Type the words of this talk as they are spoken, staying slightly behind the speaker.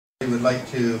would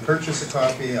like to purchase a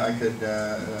copy, I could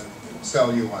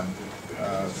sell you one,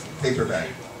 paperback.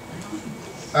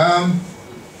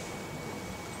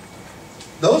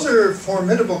 Those are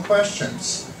formidable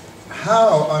questions. How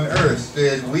on earth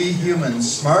did we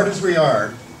humans, smart as we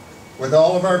are, with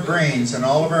all of our brains and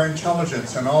all of our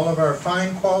intelligence and all of our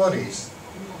fine qualities,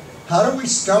 how do we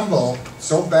stumble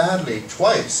so badly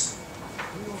twice?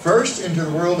 First into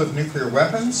the world of nuclear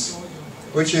weapons,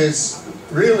 which is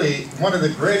really one of the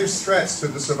greatest threats to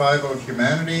the survival of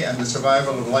humanity and the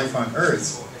survival of life on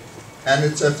Earth. And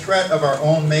it's a threat of our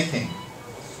own making.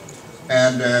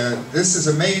 And this is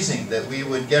amazing that we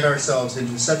would get ourselves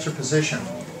into such a position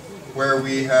where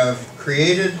we have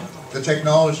created the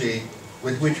technology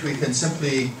with which we can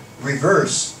simply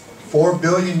reverse 4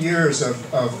 billion years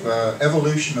of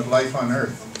evolution of life on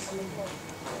Earth.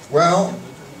 Well,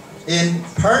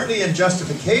 partly in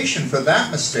justification for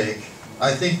that mistake,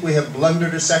 I think we have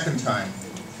blundered a second time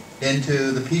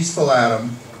into the peaceful atom,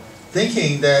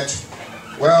 thinking that,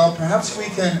 well, perhaps we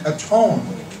can atone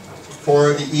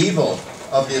for the evil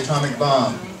of the atomic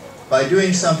bomb by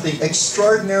doing something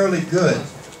extraordinarily good.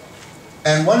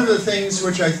 And one of the things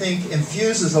which I think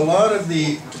infuses a lot of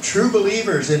the true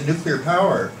believers in nuclear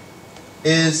power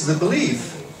is the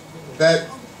belief that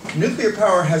nuclear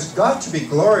power has got to be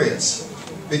glorious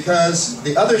because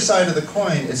the other side of the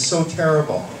coin is so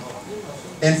terrible.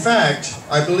 In fact,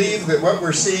 I believe that what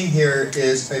we're seeing here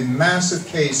is a massive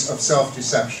case of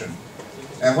self-deception.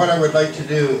 And what I would like to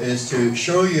do is to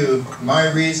show you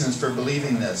my reasons for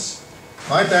believing this.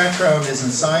 My background is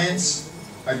in science.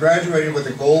 I graduated with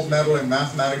a gold medal in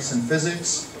mathematics and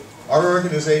physics. Our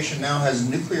organization now has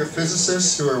nuclear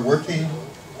physicists who are working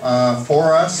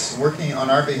for us, working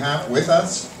on our behalf with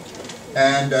us.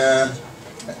 And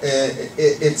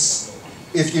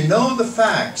if you know the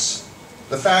facts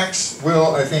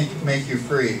will, I think, make you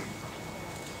free.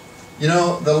 You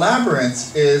know, the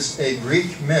Labyrinth is a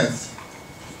Greek myth.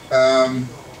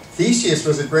 Theseus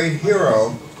was a great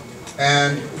hero,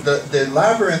 and the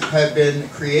labyrinth had been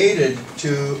created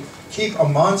to keep a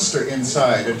monster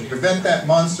inside and to prevent that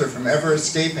monster from ever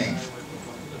escaping.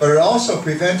 But it also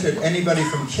prevented anybody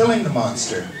from killing the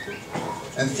monster.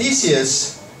 And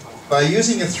Theseus, by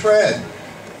using a thread,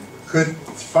 could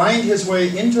find his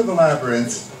way into the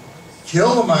labyrinth,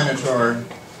 kill the Minotaur,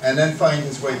 and then find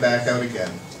his way back out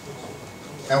again.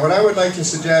 And what I would like to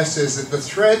suggest is that the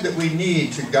thread that we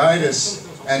need to guide us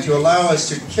and to allow us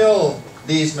to kill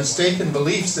these mistaken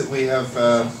beliefs that we have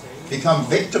become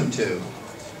victim to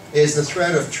is the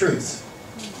thread of truth.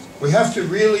 We have to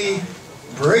really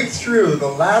break through the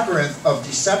labyrinth of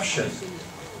deception,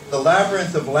 the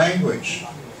labyrinth of language,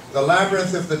 the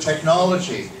labyrinth of the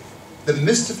technology, the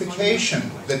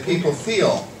mystification that people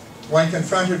feel when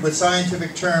confronted with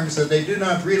scientific terms that they do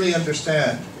not really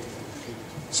understand.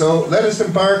 So let us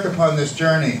embark upon this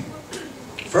journey.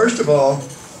 First of all,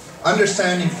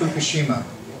 understanding Fukushima.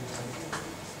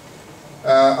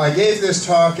 I gave this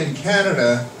talk in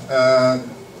Canada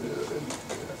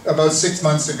about 6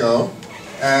 months ago,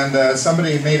 and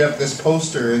somebody made up this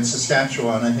poster in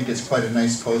Saskatchewan. I think it's quite a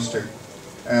nice poster.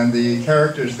 And the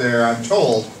characters there, I'm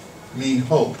told, mean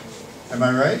hope. Am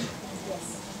I right?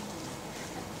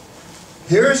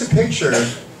 Here is a picture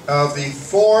of the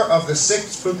 4 of the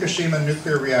 6 Fukushima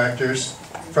nuclear reactors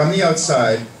from the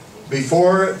outside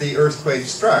before the earthquake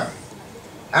struck.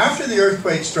 After the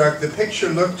earthquake struck, the picture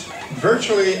looked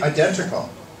virtually identical.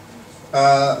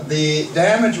 The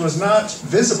damage was not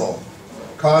visible,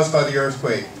 caused by the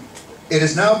earthquake. It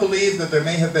is now believed that there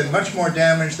may have been much more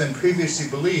damage than previously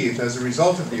believed as a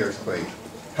result of the earthquake.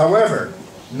 However,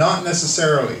 not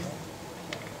necessarily.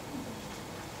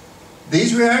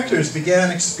 These reactors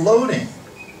began exploding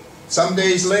some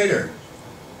days later.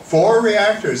 4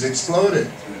 reactors exploded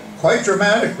quite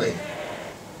dramatically.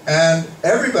 And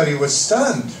everybody was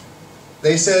stunned.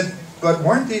 They said, but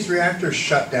weren't these reactors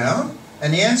shut down?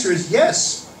 And the answer is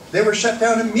yes. They were shut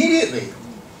down immediately,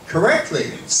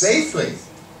 correctly, safely,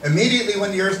 immediately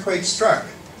when the earthquake struck.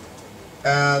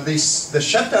 The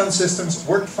shutdown systems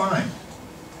worked fine.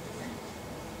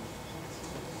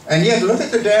 And yet, look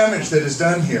at the damage that is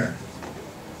done here.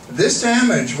 This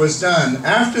damage was done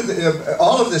after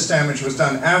all of this damage was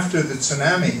done after the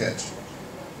tsunami hit.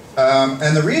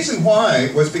 And the reason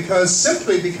why was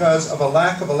simply because of a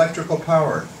lack of electrical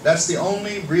power. That's the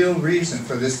only real reason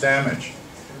for this damage.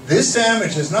 This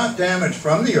damage is not damage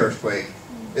from the earthquake.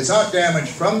 It's not damage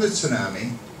from the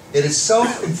tsunami. It is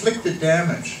self-inflicted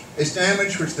damage. It's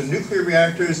damage which the nuclear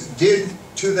reactors did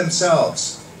to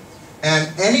themselves.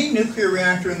 And any nuclear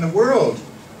reactor in the world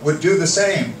would do the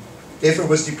same if it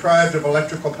was deprived of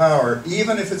electrical power,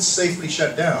 even if it's safely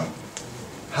shut down.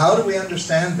 How do we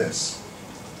understand this?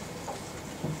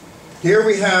 Here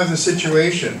we have the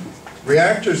situation.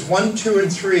 Reactors 1, 2,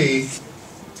 and 3,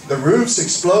 the roofs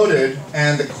exploded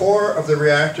and the core of the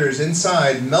reactors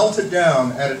inside melted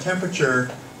down at a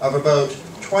temperature of about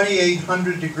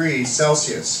 2,800 degrees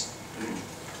Celsius.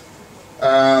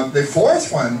 The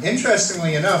fourth one,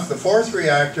 interestingly enough, the fourth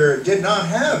reactor did not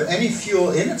have any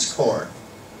fuel in its core.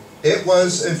 It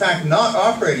was, in fact, not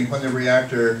operating when the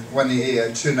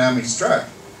tsunami struck.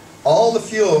 All the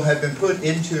fuel had been put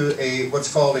into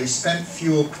what's called a spent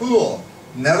fuel pool.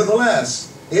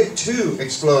 Nevertheless, it too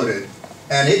exploded,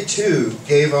 and it too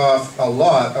gave off a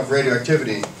lot of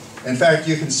radioactivity. In fact,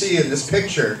 you can see in this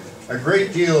picture a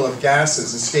great deal of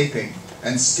gases escaping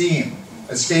and steam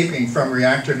escaping from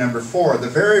reactor number 4, the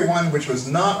very one which was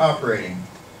not operating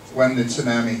when the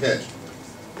tsunami hit.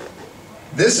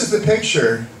 This is the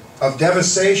picture of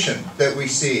devastation that we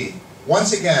see.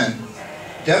 Once again,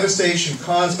 devastation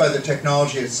caused by the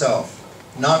technology itself,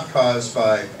 not caused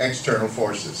by external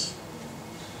forces.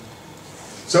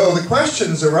 So the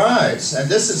questions arise, and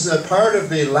this is a part of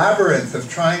the labyrinth of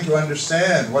trying to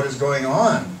understand what is going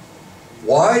on.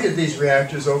 Why did these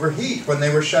reactors overheat when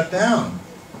they were shut down?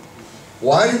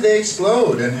 Why did they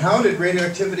explode, and how did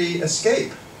radioactivity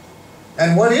escape?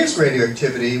 And what is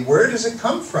radioactivity? Where does it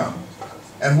come from?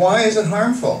 And why is it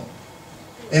harmful?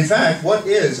 In fact, what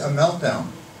is a meltdown?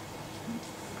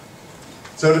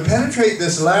 So to penetrate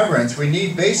this labyrinth, we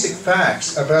need basic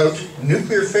facts about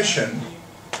nuclear fission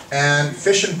and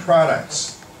fission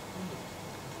products.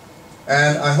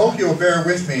 And I hope you'll bear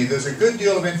with me. There's a good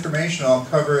deal of information I'll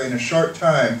cover in a short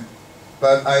time,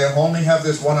 but I only have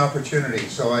this one opportunity,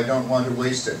 so I don't want to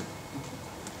waste it.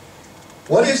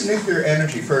 What is nuclear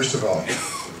energy, first of all?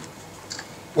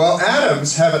 Well,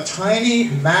 atoms have a tiny,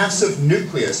 massive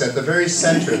nucleus at the very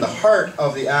center, the heart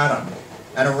of the atom.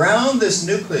 And around this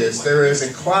nucleus, there is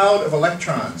a cloud of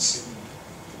electrons.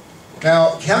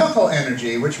 Now, chemical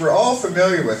energy, which we're all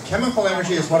familiar with, chemical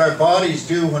energy is what our bodies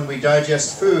do when we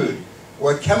digest food,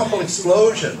 or chemical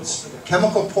explosions,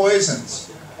 chemical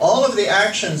poisons. All of the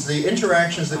actions, the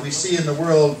interactions that we see in the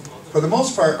world, for the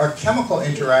most part, are chemical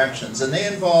interactions, and they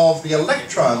involve the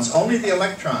electrons, only the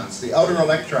electrons, the outer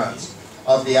electrons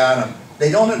of the atom.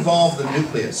 They don't involve the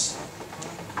nucleus.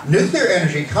 Nuclear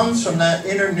energy comes from that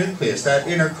inner nucleus, that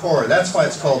inner core. That's why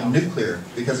it's called nuclear,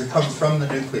 because it comes from the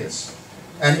nucleus.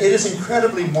 And it is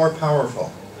incredibly more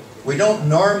powerful. We don't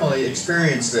normally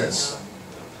experience this.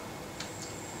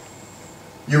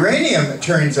 Uranium, it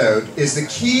turns out, is the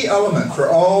key element for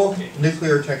all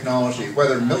nuclear technology,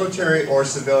 whether military or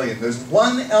civilian. There's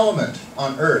one element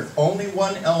on Earth, only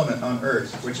one element on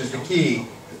Earth, which is the key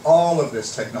to all of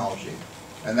this technology.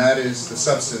 And that is the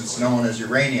substance known as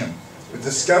uranium. It was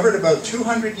discovered about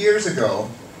 200 years ago,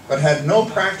 but had no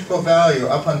practical value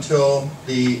up until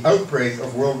the outbreak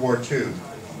of World War II.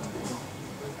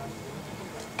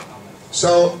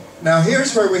 So now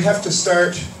here's where we have to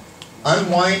start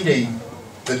unwinding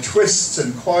the twists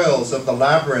and coils of the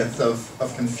labyrinth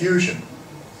of confusion.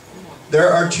 There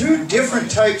are two different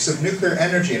types of nuclear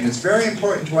energy, and it's very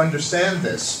important to understand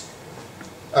this.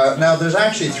 Now there's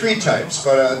actually three types,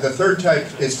 but the third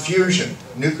type is fusion,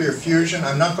 nuclear fusion.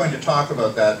 I'm not going to talk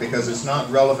about that because it's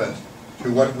not relevant to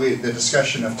the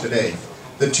discussion of today.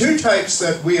 The two types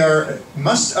that we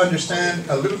must understand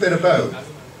a little bit about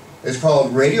is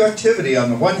called radioactivity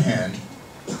on the one hand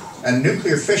and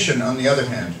nuclear fission on the other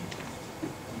hand.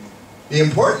 The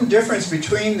important difference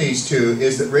between these two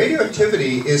is that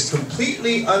radioactivity is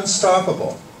completely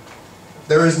unstoppable.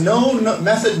 There is no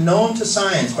method known to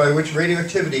science by which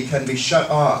radioactivity can be shut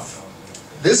off.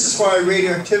 This is why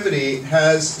radioactivity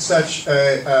has such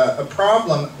a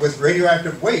problem with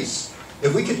radioactive waste.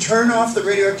 If we could turn off the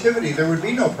radioactivity, there would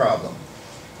be no problem.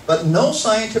 But no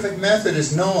scientific method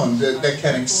is known that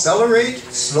can accelerate,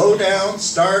 slow down,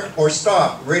 start, or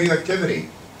stop radioactivity.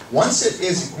 Once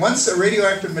a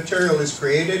radioactive material is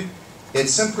created, it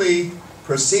simply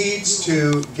proceeds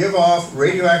to give off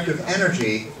radioactive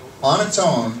energy on its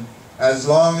own as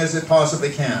long as it possibly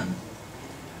can.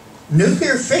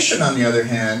 Nuclear fission, on the other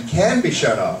hand, can be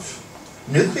shut off.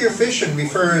 Nuclear fission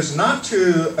refers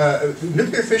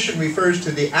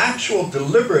to the actual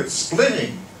deliberate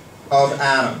splitting of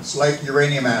atoms, like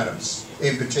uranium atoms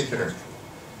in particular.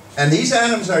 And these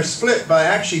atoms are split by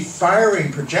actually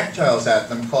firing projectiles at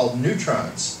them called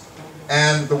neutrons.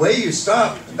 And the way you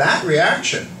stop that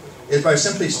reaction is by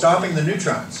simply stopping the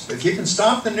neutrons. If you can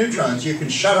stop the neutrons, you can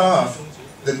shut off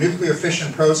the nuclear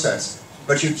fission process,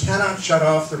 but you cannot shut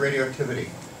off the radioactivity.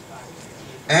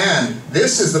 And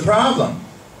this is the problem.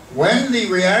 When the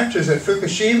reactors at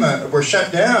Fukushima were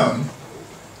shut down,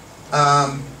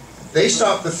 They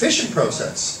stop the fission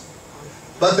process.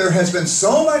 But there has been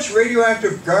so much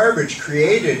radioactive garbage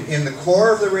created in the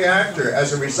core of the reactor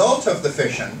as a result of the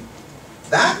fission,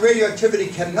 that radioactivity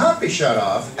cannot be shut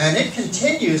off, and it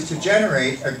continues to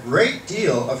generate a great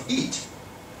deal of heat.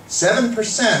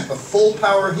 7% of full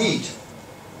power heat.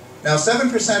 Now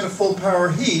 7% of full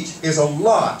power heat is a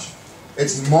lot.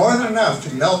 It's more than enough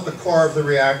to melt the core of the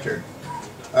reactor.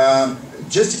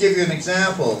 Just to give you an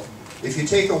example, if you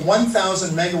take a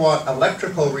 1,000 megawatt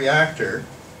electrical reactor,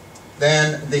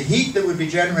 then the heat that would be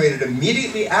generated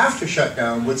immediately after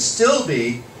shutdown would still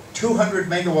be 200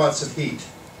 megawatts of heat.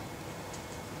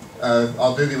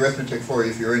 I'll do the arithmetic for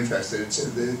you if you're interested.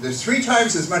 There's 3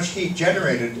 times as much heat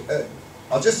generated.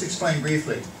 I'll just explain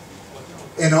briefly.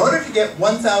 In order to get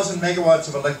 1,000 megawatts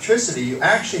of electricity, you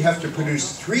actually have to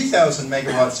produce 3,000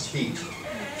 megawatts of heat.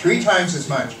 3 times as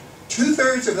much.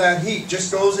 2/3 of that heat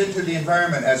just goes into the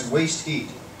environment as waste heat.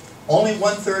 Only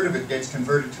 1/3 of it gets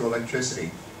converted to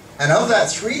electricity. And of that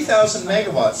 3,000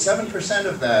 megawatts, 7%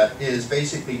 of that is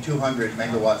basically 200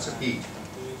 megawatts of heat.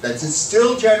 That's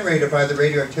still generated by the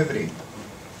radioactivity.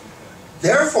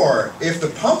 Therefore, if the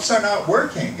pumps are not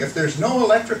working, if there's no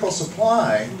electrical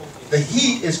supply, the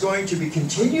heat is going to be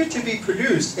continued to be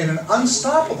produced in an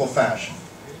unstoppable fashion.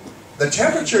 The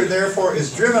temperature, therefore,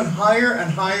 is driven higher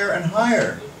and higher and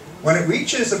higher. When it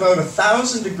reaches about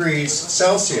 1,000 degrees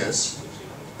Celsius,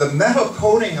 the metal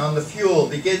coating on the fuel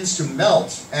begins to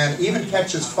melt and even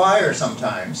catches fire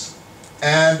sometimes.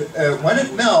 And when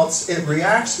it melts, it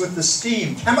reacts with the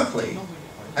steam chemically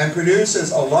and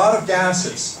produces a lot of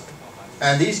gases.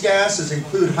 And these gases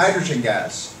include hydrogen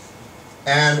gas.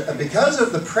 And because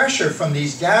of the pressure from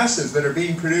these gases that are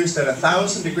being produced at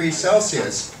 1,000 degrees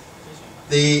Celsius,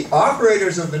 the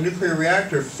operators of the nuclear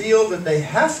reactor feel that they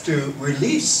have to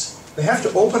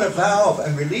open a valve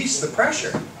and release the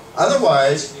pressure.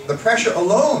 Otherwise, the pressure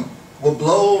alone will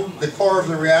blow the core of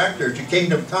the reactor to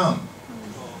kingdom come.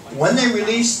 When they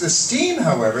release the steam,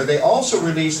 however, they also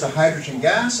release the hydrogen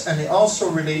gas, and they also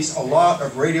release a lot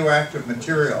of radioactive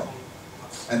material.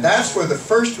 And that's where the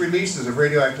first releases of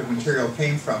radioactive material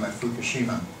came from at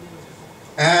Fukushima.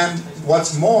 And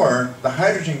what's more, the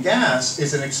hydrogen gas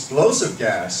is an explosive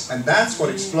gas, and that's what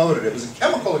exploded. It was a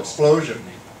chemical explosion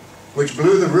which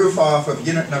blew the roof off of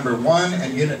unit number 1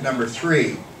 and unit number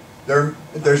 3.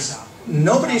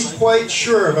 Nobody's quite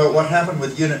sure about what happened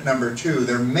with unit number 2.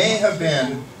 There may have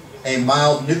been a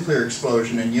mild nuclear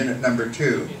explosion in unit number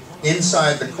 2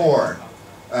 inside the core.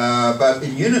 But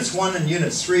in units 1 and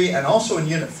units 3 and also in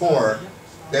unit 4,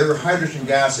 they were hydrogen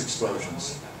gas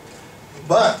explosions.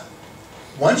 But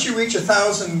once you reach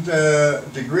 1,000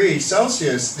 degrees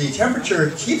Celsius, the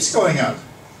temperature keeps going up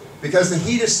because the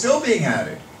heat is still being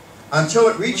added until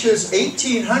it reaches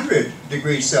 1,800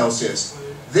 degrees Celsius.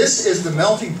 This is the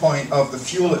melting point of the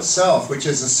fuel itself, which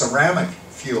is a ceramic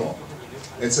fuel.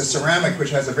 It's a ceramic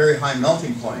which has a very high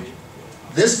melting point.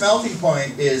 This melting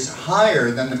point is higher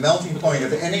than the melting point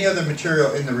of any other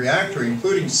material in the reactor,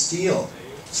 including steel.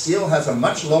 Steel has a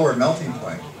much lower melting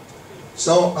point.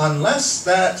 So unless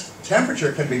that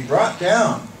temperature can be brought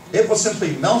down, it will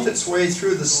simply melt its way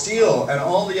through the steel and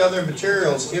all the other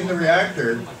materials in the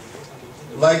reactor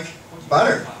like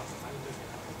butter.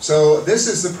 So this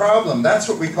is the problem. That's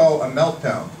what we call a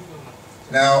meltdown.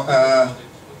 Now,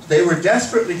 they were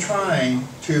desperately trying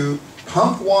to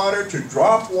pump water, to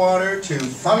drop water, to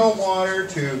funnel water,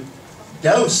 to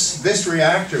douse this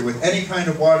reactor with any kind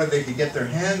of water they could get their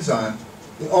hands on.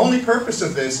 The only purpose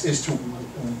of this is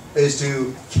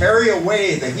to carry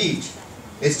away the heat.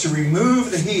 It's to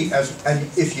remove the heat, and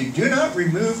if you do not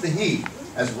remove the heat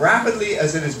as rapidly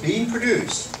as it is being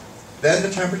produced, then the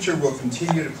temperature will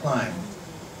continue to climb.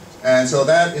 And so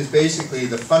that is basically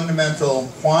the fundamental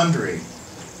quandary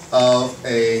of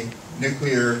a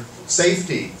nuclear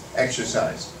safety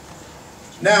exercise.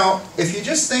 Now, if you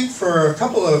just think for a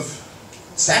couple of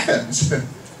seconds,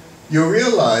 you'll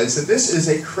realize that this is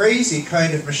a crazy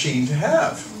kind of machine to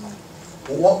have.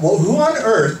 Well, who on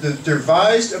earth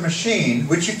devised a machine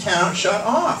which you cannot shut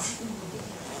off?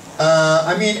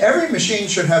 I mean, every machine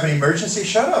should have an emergency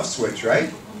shut-off switch,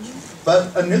 right?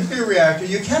 But a nuclear reactor,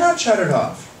 you cannot shut it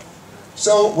off.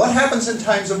 So what happens in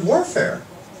times of warfare?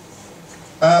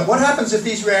 What happens if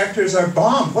these reactors are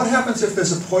bombed? What happens if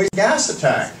there's a poison gas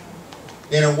attack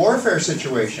in a warfare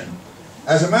situation?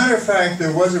 As a matter of fact,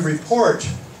 there was a report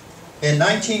in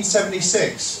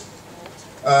 1976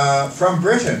 from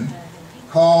Britain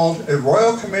called a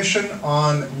Royal Commission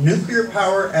on Nuclear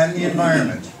Power and the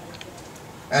Environment.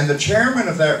 And the chairman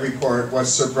of that report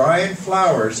was Sir Brian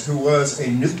Flowers, who was a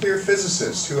nuclear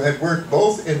physicist who had worked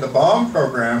both in the bomb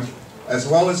program as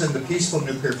well as in the peaceful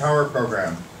nuclear power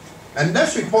program. And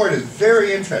this report is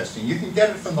very interesting. You can get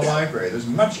it from the library. There's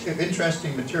much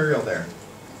interesting material there.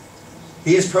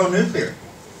 He is pro-nuclear.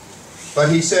 But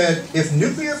he said, if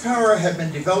nuclear power had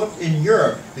been developed in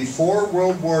Europe before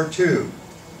World War II,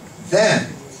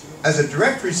 then, as a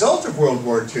direct result of World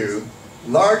War II,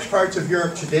 large parts of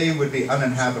Europe today would be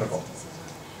uninhabitable.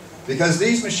 Because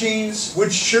these machines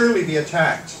would surely be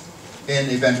attacked in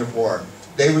the event of war.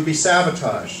 They would be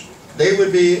sabotaged. They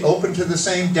would be open to the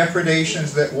same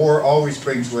depredations that war always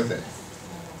brings with it.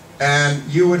 And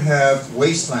you would have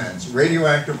wastelands,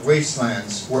 radioactive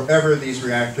wastelands, wherever these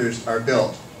reactors are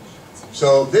built.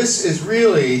 So this is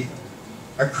really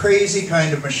a crazy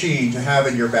kind of machine to have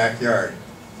in your backyard.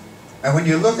 And when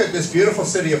you look at this beautiful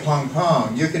city of Hong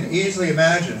Kong, you can easily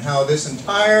imagine how this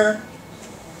entire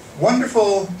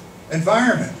wonderful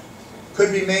environment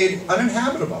could be made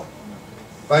uninhabitable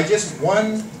by just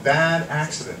one bad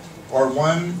accident or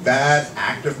one bad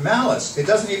act of malice. It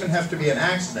doesn't even have to be an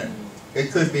accident.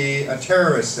 It could be a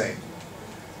terrorist thing.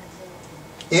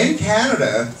 In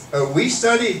Canada, we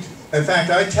studied, in fact,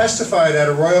 I testified at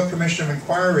a Royal Commission of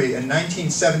Inquiry in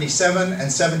 1977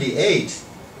 and 78.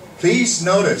 Please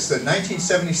notice that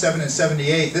 1977 and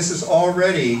 78, this is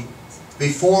already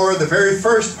before the very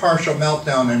first partial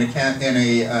meltdown in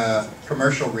a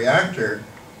commercial reactor,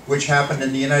 which happened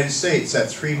in the United States at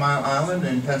 3 Mile Island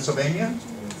in Pennsylvania.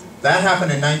 That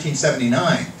happened in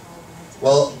 1979.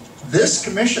 Well, this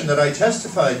commission that I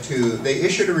testified to, they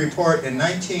issued a report in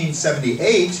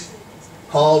 1978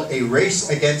 called A Race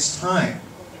Against Time.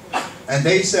 And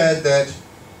they said that,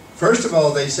 first of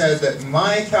all, they said that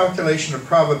my calculation of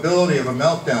probability of a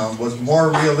meltdown was more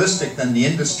realistic than the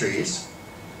industry's,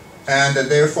 and that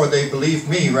therefore they believed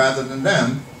me rather than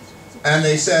them. And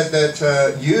they said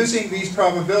that using these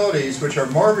probabilities, which are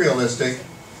more realistic,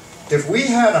 if we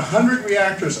had 100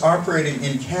 reactors operating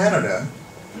in Canada,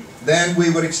 then we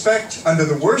would expect, under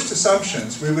the worst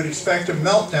assumptions, we would expect a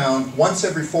meltdown once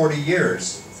every 40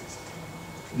 years.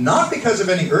 Not because of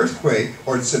any earthquake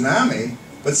or tsunami,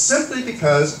 but simply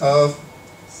because of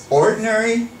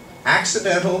ordinary,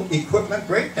 accidental equipment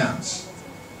breakdowns.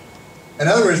 In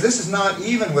other words, this is not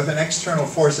even with an external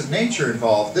force of nature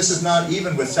involved. This is not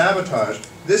even with sabotage.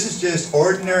 This is just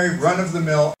ordinary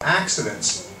run-of-the-mill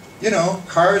accidents. You know,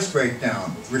 cars break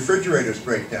down, refrigerators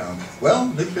break down. Well,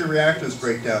 nuclear reactors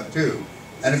break down too.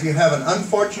 And if you have an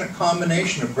unfortunate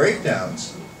combination of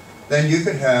breakdowns, then you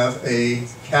could have a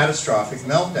catastrophic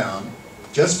meltdown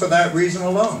just for that reason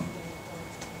alone.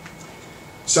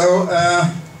 So,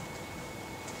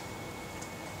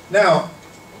 now,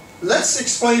 let's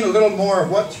explain a little more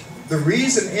what the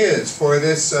reason is for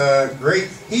this great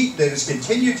heat that has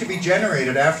continued to be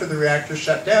generated after the reactor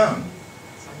shut down.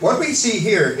 What we see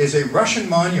here is a Russian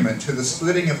monument to the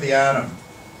splitting of the atom.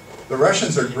 The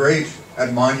Russians are great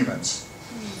at monuments.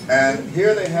 And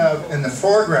here they have in the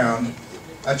foreground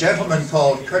a gentleman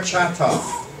called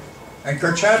Kurchatov. And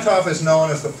Kurchatov is known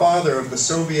as the father of the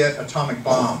Soviet atomic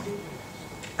bomb.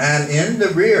 And in the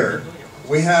rear,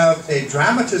 we have a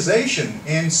dramatization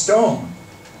in stone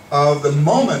of the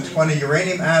moment when a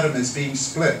uranium atom is being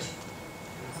split.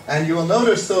 And you will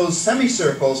notice those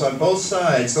semicircles on both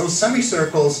sides. Those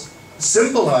semicircles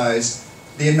symbolize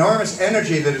the enormous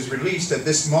energy that is released at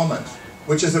this moment,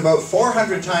 which is about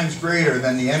 400 times greater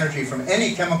than the energy from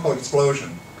any chemical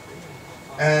explosion.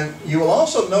 And you will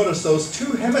also notice those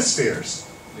two hemispheres.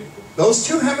 Those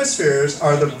two hemispheres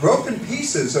are the broken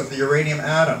pieces of the uranium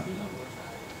atom.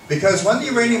 Because when the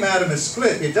uranium atom is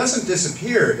split, it doesn't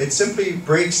disappear. It simply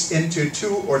breaks into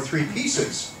 2 or 3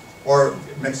 pieces, or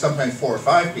sometimes 4 or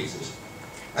 5 pieces.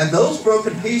 And those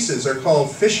broken pieces are called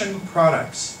fission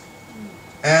products.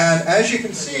 And as you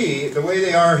can see, the way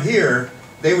they are here,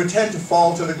 they would tend to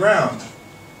fall to the ground.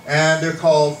 And they're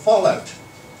called fallout.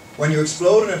 When you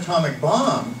explode an atomic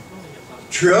bomb,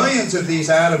 trillions of these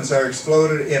atoms are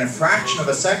exploded in a fraction of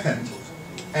a second.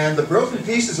 And the broken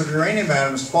pieces of uranium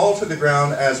atoms fall to the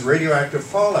ground as radioactive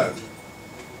fallout.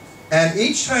 And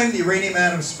each time the uranium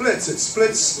atom splits, it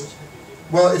splits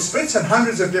in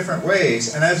hundreds of different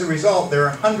ways, and as a result, there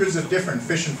are hundreds of different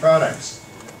fission products,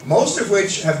 most of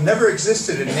which have never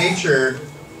existed in nature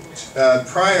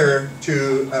prior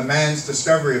to man's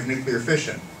discovery of nuclear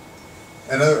fission.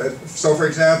 So, for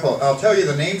example, I'll tell you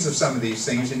the names of some of these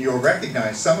things, and you'll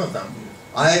recognize some of them.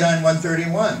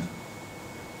 Iodine-131.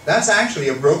 That's actually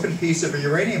a broken piece of a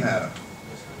uranium atom.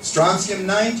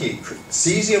 Strontium-90,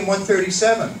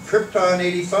 cesium-137,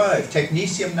 krypton-85,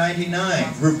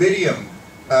 technetium-99, rubidium,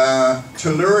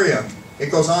 tellurium. It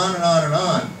goes on and on and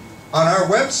on. On our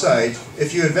website,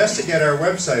 if you investigate our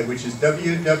website, which is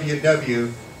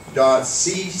www.ccnr.org,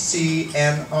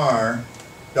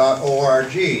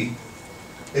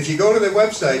 If you go to the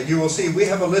website, you will see we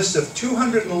have a list of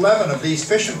 211 of these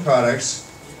fission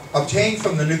products obtained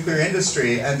from the nuclear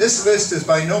industry, and this list is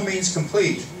by no means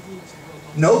complete.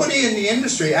 Nobody in the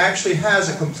industry actually has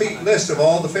a complete list of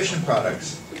all the fission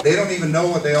products. They don't even know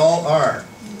what they all are.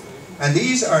 And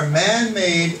these are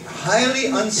man-made, highly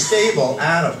unstable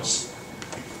atoms.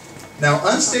 Now,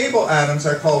 unstable atoms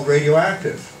are called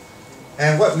radioactive.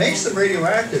 And what makes them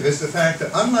radioactive is the fact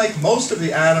that unlike most of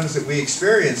the atoms that we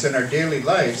experience in our daily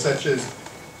life, such as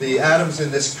the atoms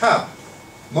in this cup,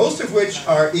 most of which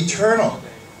are eternal,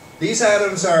 these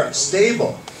atoms are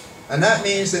stable. And that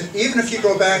means that even if you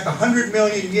go back 100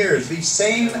 million years, these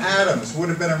same atoms would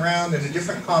have been around in a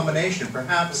different combination,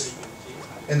 perhaps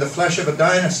in the flesh of a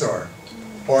dinosaur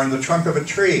or in the trunk of a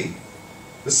tree.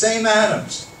 The same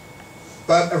atoms.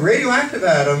 But a radioactive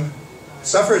atom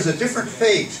suffers a different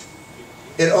fate.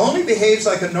 It only behaves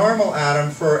like a normal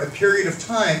atom for a period of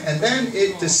time, and then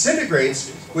it disintegrates,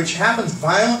 which happens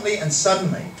violently and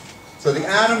suddenly. So the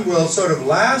atom will sort of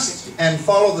last and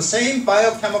follow the same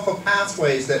biochemical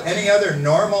pathways that any other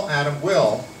normal atom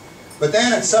will, but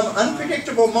then at some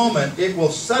unpredictable moment it will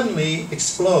suddenly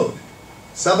explode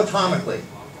subatomically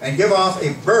and give off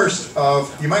a burst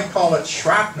of, you might call it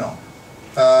shrapnel,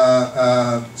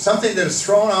 something that is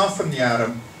thrown off from the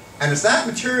atom. And it's that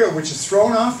material which is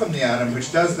thrown off from the atom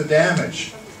which does the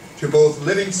damage to both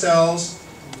living cells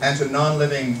and to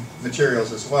non-living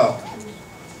materials as well.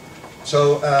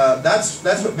 So that's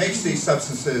what makes these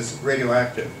substances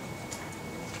radioactive.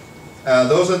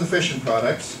 Those are the fission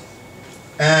products.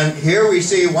 And here we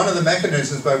see one of the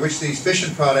mechanisms by which these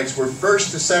fission products were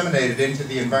first disseminated into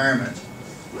the environment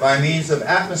by means of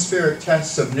atmospheric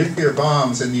tests of nuclear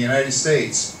bombs in the United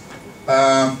States.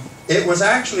 It was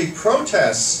actually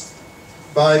protests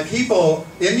by people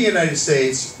in the United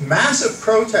States, massive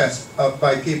protests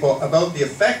by people about the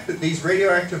effect that these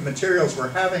radioactive materials were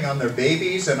having on their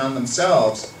babies and on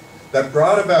themselves, that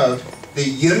brought about the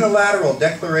unilateral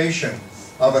declaration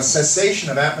of a cessation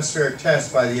of atmospheric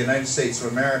tests by the United States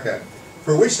of America,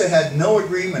 for which they had no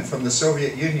agreement from the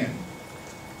Soviet Union.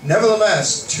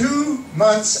 Nevertheless, 2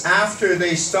 months after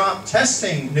they stopped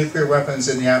testing nuclear weapons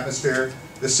in the atmosphere,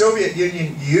 the Soviet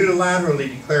Union unilaterally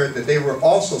declared that they were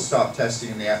also stopped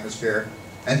testing in the atmosphere.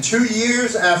 And 2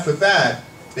 years after that,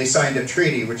 they signed a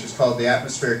treaty, which is called the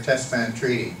Atmospheric Test Ban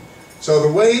Treaty. So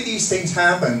the way these things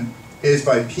happen is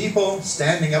by people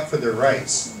standing up for their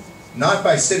rights, not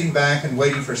by sitting back and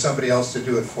waiting for somebody else to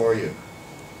do it for you.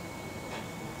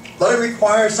 But it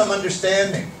requires some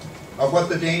understanding of what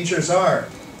the dangers are.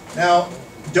 Now,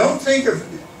 don't think of...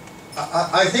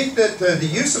 I think that the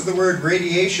use of the word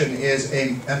radiation is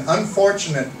an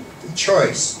unfortunate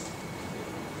choice.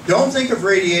 Don't think of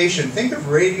radiation, think of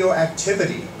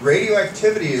radioactivity.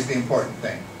 Radioactivity is the important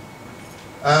thing.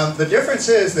 The difference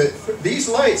is that these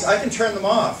lights, I can turn them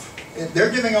off.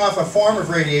 They're giving off a form of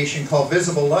radiation called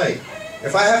visible light.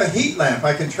 If I have a heat lamp,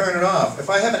 I can turn it off. If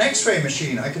I have an X-ray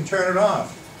machine, I can turn it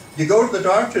off. You go to the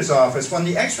doctor's office, when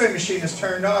the X-ray machine is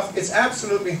turned off, it's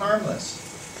absolutely harmless.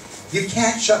 You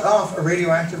can't shut off a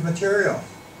radioactive material.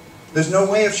 There's no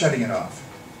way of shutting it off.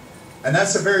 And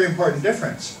that's a very important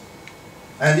difference.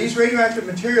 And these radioactive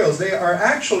materials, they are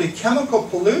actually chemical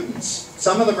pollutants.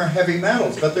 Some of them are heavy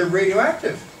metals, but they're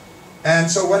radioactive.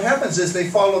 And so what happens is they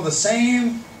follow the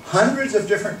same hundreds of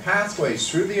different pathways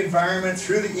through the environment,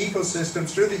 through the ecosystem,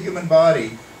 through the human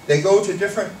body. They go to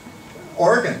different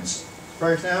organs.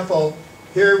 For example,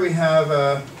 here we have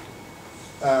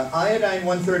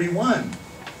iodine-131.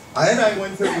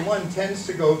 Iodine-131 tends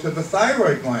to go to the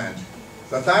thyroid gland.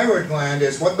 The thyroid gland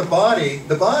is what the body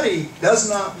does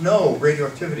not know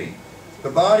radioactivity.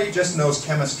 The body just knows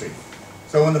chemistry.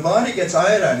 So when the body gets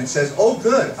iodine, it says, oh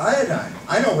good, iodine,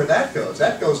 I know where that goes.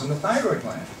 That goes in the thyroid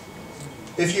gland.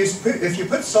 If you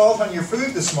put salt on your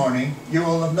food this morning, you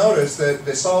will have noticed that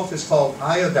the salt is called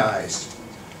iodized.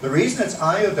 The reason it's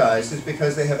iodized is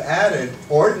because they have added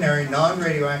ordinary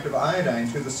non-radioactive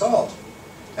iodine to the salt.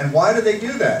 And why do they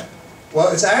do that?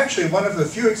 Well, it's actually one of the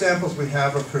few examples we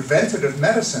have of preventative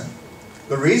medicine.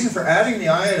 The reason for adding the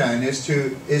iodine is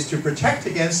to protect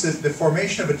against the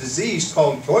formation of a disease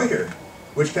called goiter,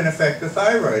 which can affect the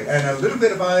thyroid. And a little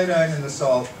bit of iodine in the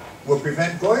salt will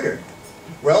prevent goiter.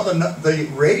 Well, the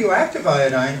radioactive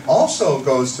iodine also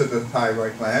goes to the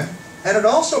thyroid gland, and it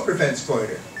also prevents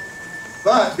goiter.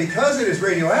 But because it is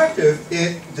radioactive,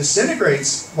 it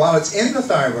disintegrates while it's in the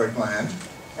thyroid gland,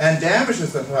 and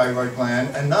damages the thyroid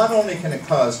gland, and not only can it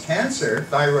cause cancer,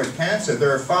 thyroid cancer,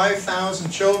 there are 5,000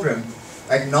 children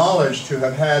acknowledged to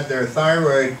have had their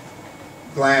thyroid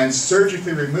glands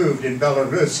surgically removed in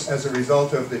Belarus as a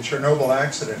result of the Chernobyl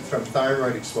accident from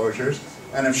thyroid exposures.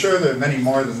 And I'm sure there are many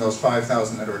more than those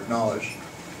 5,000 that are acknowledged.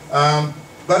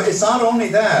 But it's not only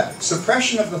that.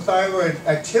 Suppression of the thyroid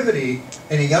activity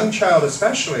in a young child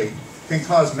especially can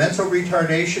cause mental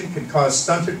retardation, can cause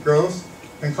stunted growth,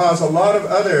 can cause a lot of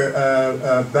other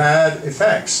bad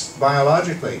effects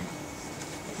biologically.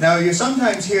 Now, you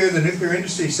sometimes hear the nuclear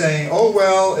industry saying, oh,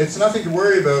 well, it's nothing to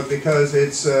worry about because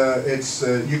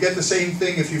you get the same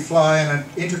thing if you fly in an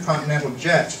intercontinental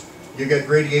jet. You get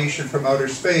radiation from outer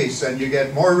space, and you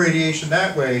get more radiation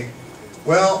that way.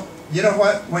 Well, you know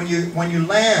what? When you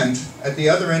land at the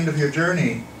other end of your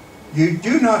journey, you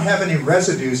do not have any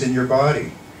residues in your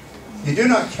body. You do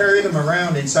not carry them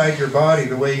around inside your body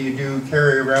the way you do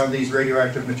carry around these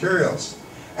radioactive materials.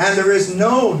 And there is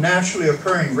no naturally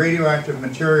occurring radioactive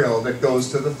material that goes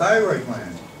to the thyroid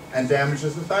gland and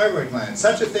damages the thyroid gland.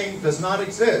 Such a thing does not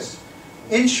exist.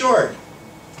 In short,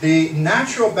 the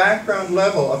natural background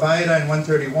level of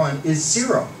iodine-131 is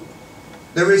 0.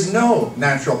 There is no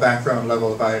natural background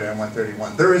level of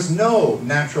iodine-131. There is no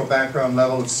natural background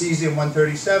level of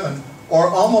cesium-137 or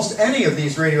almost any of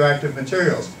these radioactive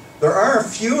materials. There are a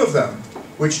few of them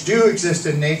which do exist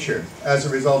in nature as a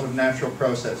result of natural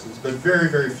processes, but very,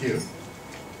 very few.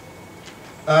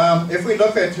 If we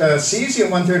look at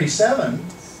cesium-137,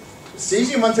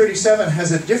 cesium-137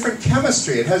 has a different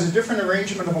chemistry. It has a different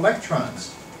arrangement of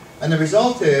electrons. And the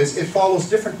result is it follows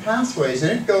different pathways,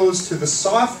 and it goes to the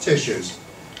soft tissues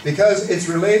because it's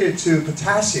related to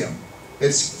potassium.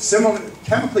 It's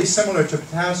chemically similar to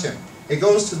potassium. It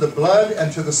goes to the blood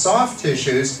and to the soft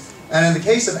tissues, and in the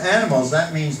case of animals,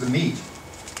 that means the meat.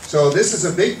 So this is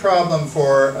a big problem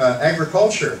for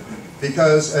agriculture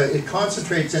because it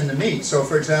concentrates in the meat. So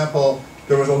for example,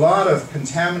 there was a lot of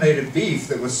contaminated beef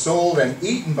that was sold and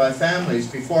eaten by families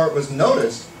before it was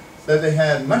noticed that they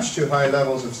had much too high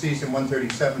levels of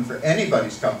cesium-137 for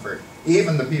anybody's comfort,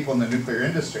 even the people in the nuclear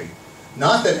industry.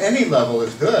 Not that any level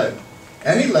is good,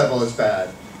 any level is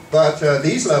bad, but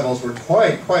these levels were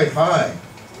quite high.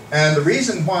 And the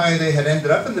reason why they had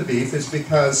ended up in the beef is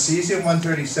because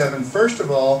cesium-137, first of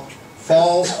all,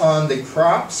 falls on the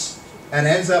crops and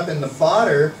ends up in the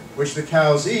fodder, which the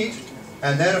cows eat,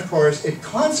 and then, of course, it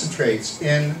concentrates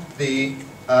in the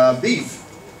beef.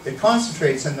 It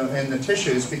concentrates in the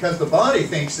tissues because the body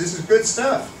thinks this is good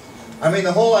stuff. I mean,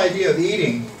 the whole idea of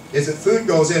eating is that food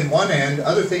goes in one end,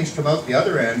 other things come out the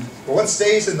other end, but what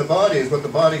stays in the body is what the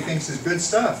body thinks is good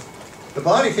stuff. The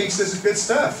body thinks this is good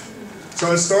stuff.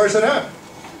 So it stores it up.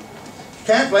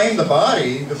 Can't blame the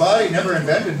body. The body never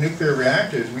invented nuclear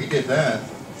reactors. We did that.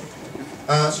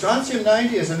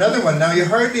 Strontium-90 is another one. Now, you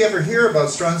hardly ever hear about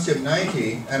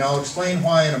strontium-90, and I'll explain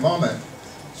why in a moment.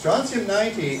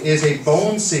 Strontium-90 is a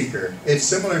bone seeker. It's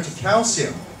similar to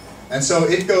calcium. And so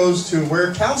it goes to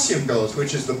where calcium goes,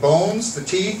 which is the bones, the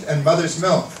teeth, and mother's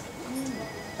milk.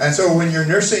 And so when you're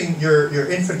nursing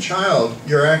your infant child,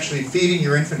 you're actually feeding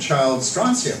your infant child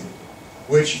strontium,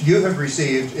 which you have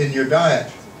received in your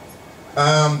diet.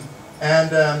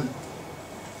 The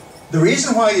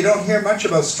reason why you don't hear much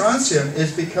about strontium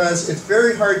is because it's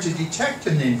very hard to detect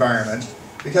in the environment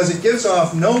because it gives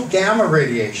off no gamma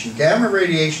radiation. Gamma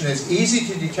radiation is easy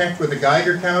to detect with a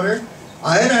Geiger counter.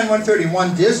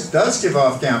 Iodine-131 does give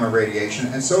off gamma radiation,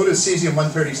 and so does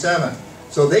cesium-137.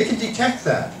 So they can detect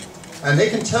that, and they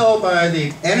can tell by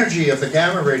the energy of the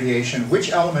gamma radiation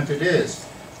which element it is.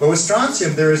 But with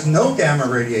strontium, there is no gamma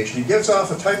radiation. It gives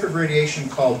off a type of radiation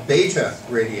called beta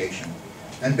radiation.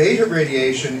 And beta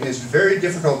radiation is very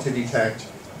difficult to detect,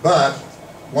 but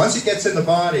once it gets in the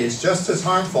body, it's just as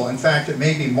harmful. In fact, it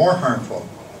may be more harmful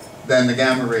than the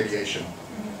gamma radiation.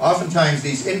 Oftentimes,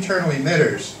 these internal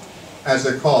emitters, as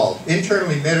they're called, internal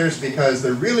emitters because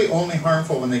they're really only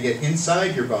harmful when they get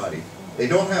inside your body. They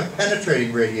don't have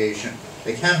penetrating radiation.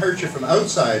 They can't hurt you from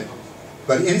outside,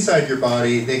 but inside your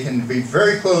body, they can be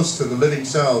very close to the living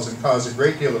cells and cause a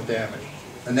great deal of damage.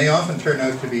 And they often turn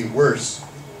out to be worse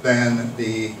than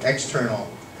the external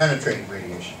penetrating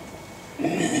radiation.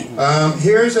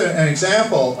 Here's an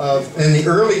example of, in the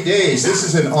early days, this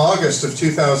is in August of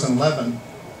 2011,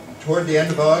 toward the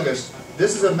end of August,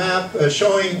 this is a map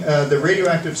showing the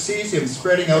radioactive cesium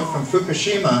spreading out from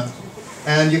Fukushima,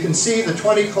 and you can see the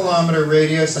 20-kilometer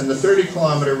radius and the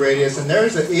 30-kilometer radius, and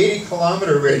there's an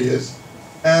 80-kilometer radius,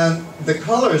 and the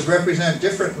colors represent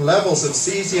different levels of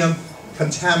cesium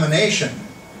contamination.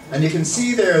 And you can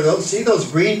see there, see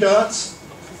those green dots?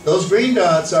 Those green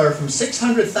dots are from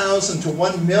 600,000 to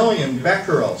 1 million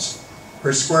becquerels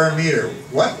per square meter.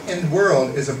 What in the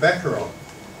world is a becquerel?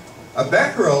 A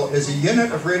becquerel is a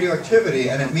unit of radioactivity,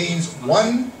 and it means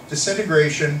 1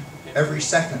 disintegration every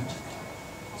second.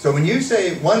 So when you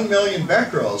say 1 million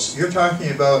becquerels, you're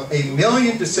talking about 1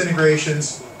 million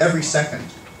disintegrations every second.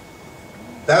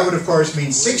 That would, of course,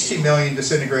 mean 60 million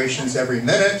disintegrations every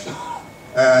minute,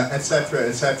 etc.,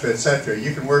 etc., etc.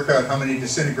 You can work out how many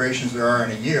disintegrations there are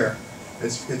in a year.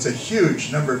 It's a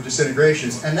huge number of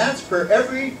disintegrations, and that's per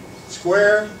every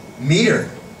square meter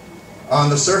on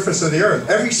the surface of the Earth.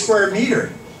 Every square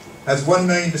meter has 1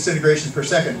 million disintegrations per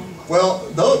second. Well,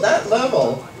 though that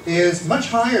level is much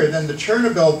higher than the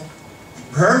Chernobyl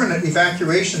permanent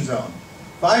evacuation zone.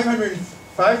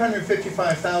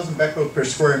 555,000 becquerels per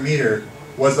square meter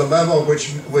was the level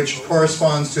which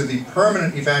corresponds to the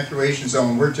permanent evacuation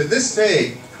zone, where to this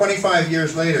day, 25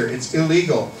 years later, it's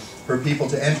illegal for people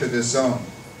to enter this zone.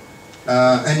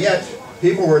 And yet,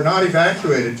 people were not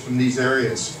evacuated from these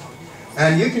areas.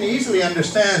 And you can easily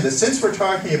understand that since we're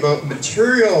talking about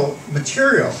material,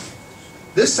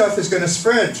 this stuff is going to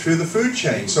spread through the food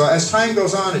chain. So as time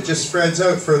goes on, it just spreads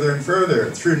out further and further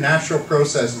through natural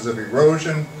processes of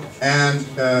erosion and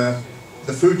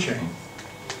the food chain.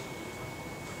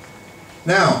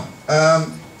 Now,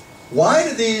 why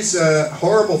do these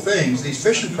horrible things, these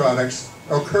fission products,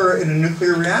 occur in a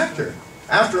nuclear reactor?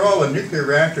 After all, a nuclear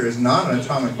reactor is not an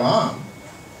atomic bomb.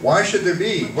 Why should there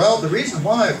be? Well, the reason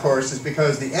why, of course, is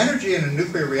because the energy in a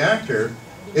nuclear reactor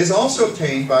is also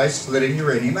obtained by splitting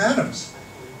uranium atoms.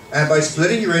 And by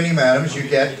splitting uranium atoms, you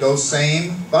get those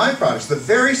same byproducts. The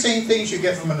very same things you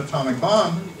get from an atomic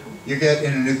bomb, you get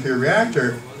in a nuclear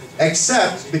reactor,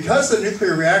 except because the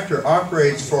nuclear reactor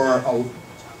operates for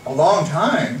a long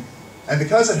time, and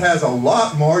because it has a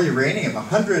lot more uranium,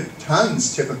 100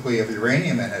 tons typically of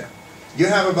uranium in it, you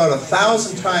have about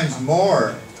 1,000 times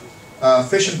more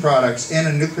fission products in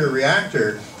a nuclear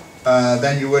reactor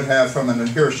than you would have from a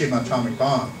Hiroshima atomic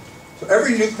bomb. So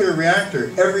every nuclear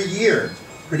reactor, every year,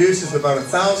 produces about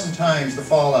 1,000 times the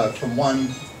fallout from one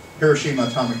Hiroshima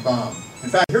atomic bomb. In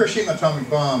fact, the Hiroshima atomic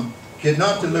bomb did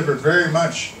not deliver very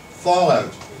much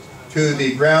fallout to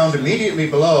the ground immediately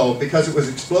below because it was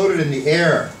exploded in the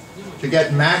air to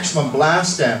get maximum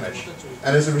blast damage.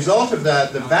 And as a result of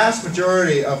that, the vast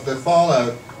majority of the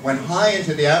fallout went high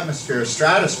into the atmosphere,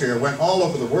 stratosphere, went all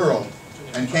over the world,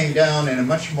 and came down in a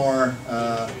much more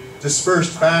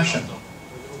dispersed fashion.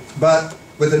 But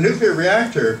with a nuclear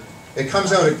reactor, it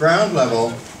comes out at ground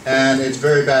level, and it's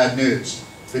very bad news,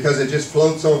 because it just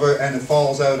floats over and it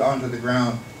falls out onto the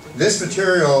ground. This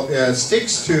material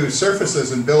sticks to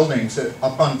surfaces and buildings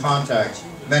upon contact,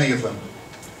 many of them.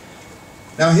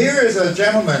 Now here is a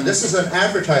gentleman, this is an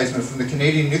advertisement from the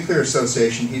Canadian Nuclear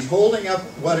Association. He's holding up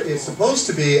what is supposed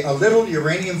to be a little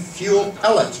uranium fuel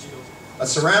pellet, a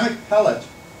ceramic pellet.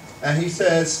 And he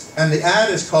says, and the ad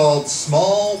is called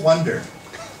Small Wonder.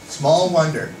 Small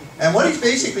Wonder. And what he's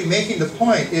basically making the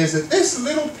point is that this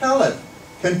little pellet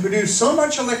can produce so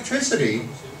much electricity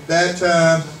that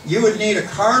you would need a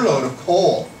carload of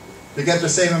coal to get the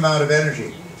same amount of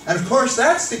energy. And of course,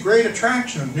 that's the great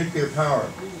attraction of nuclear power.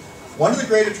 One of the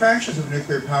great attractions of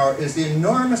nuclear power is the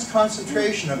enormous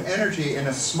concentration of energy in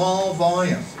a small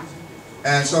volume.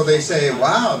 And so they say,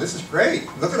 wow, this is great.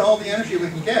 Look at all the energy we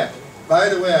can get. By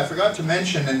the way, I forgot to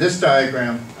mention in this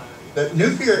diagram that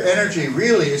nuclear energy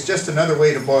really is just another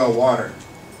way to boil water.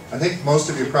 I think most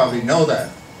of you probably know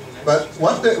that. But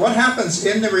what happens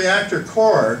in the reactor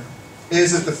core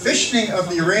is that the fissioning of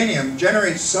the uranium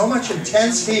generates so much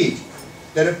intense heat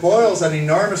that it boils an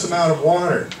enormous amount of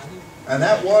water. And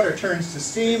that water turns to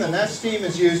steam, and that steam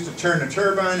is used to turn a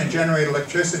turbine and generate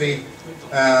electricity.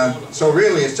 So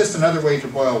really, it's just another way to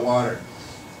boil water.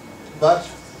 But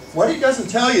what he doesn't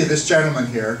tell you, this gentleman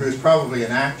here, who's probably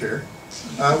an actor,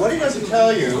 what he doesn't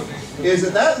tell you is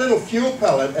that that little fuel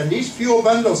pellet and these fuel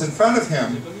bundles in front of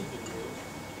him,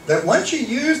 that once you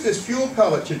use this fuel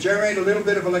pellet to generate a little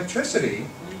bit of electricity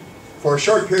for a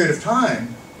short period of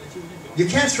time, you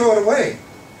can't throw it away.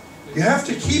 You have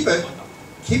to keep it,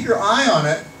 keep your eye on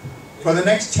it for the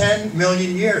next 10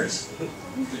 million years.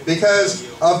 Because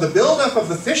of the buildup of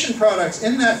the fission products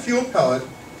in that fuel pellet,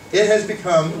 it has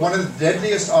become one of the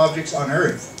deadliest objects on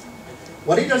Earth.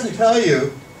 What he doesn't tell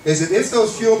you is that if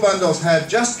those fuel bundles had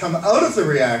just come out of the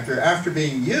reactor after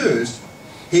being used,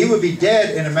 he would be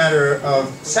dead in a matter of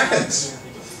seconds.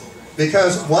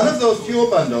 Because one of those fuel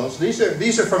bundles, these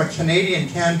are from a Canadian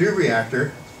CANDU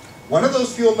reactor, one of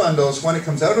those fuel bundles, when it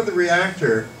comes out of the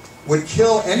reactor, would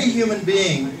kill any human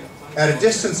being at a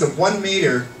distance of 1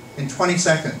 meter in 20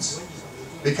 seconds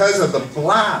because of the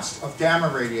blast of gamma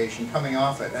radiation coming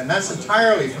off it. And that's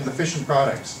entirely from the fission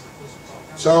products.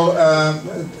 So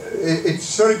it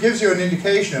sort of gives you an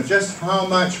indication of just how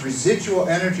much residual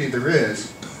energy there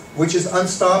is, which is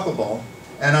unstoppable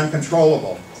and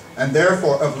uncontrollable, and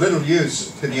therefore of little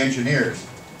use to the engineers.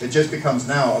 It just becomes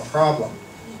now a problem.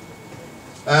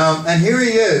 And here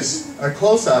he is, a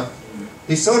close-up.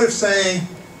 He's sort of saying,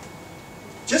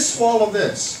 just swallow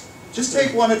this. Just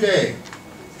take one a day,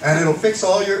 and it'll fix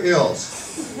all your ills.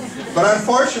 But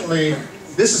unfortunately,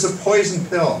 this is a poison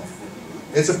pill.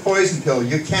 It's a poison pill.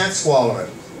 You can't swallow it.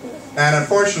 And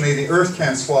unfortunately, the Earth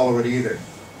can't swallow it either.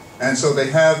 And so they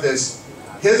have this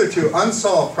hitherto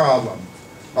unsolved problem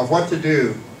of what to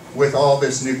do with all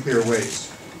this nuclear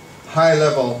waste.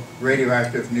 High-level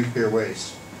radioactive nuclear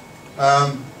waste.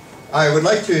 I would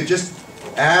like to just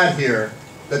add here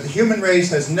that the human race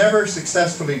has never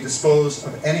successfully disposed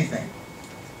of anything.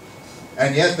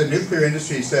 And yet the nuclear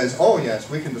industry says, oh yes,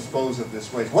 we can dispose of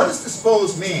this waste. What does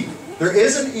dispose mean? There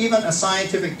isn't even a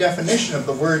scientific definition of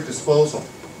the word disposal.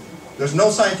 There's no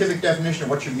scientific definition of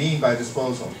what you mean by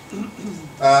disposal.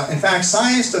 In fact,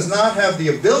 science does not have the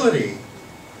ability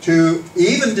to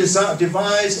even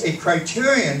devise a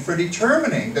criterion for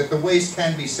determining that the waste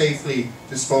can be safely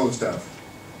disposed of.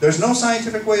 There's no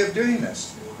scientific way of doing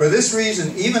this. For this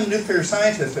reason, even nuclear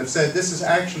scientists have said this is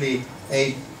actually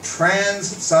a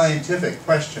trans-scientific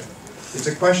question. It's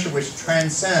a question which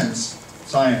transcends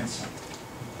science.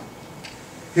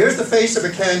 Here's the face of a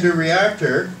CANDU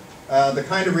reactor, the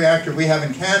kind of reactor we have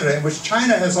in Canada, and which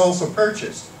China has also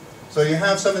purchased. So you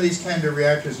have some of these CANDU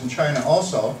reactors in China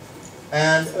also.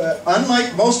 And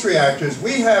unlike most reactors,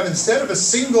 we have, instead of a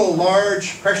single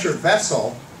large pressure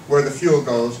vessel where the fuel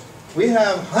goes, we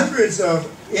have hundreds of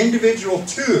individual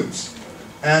tubes.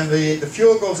 And the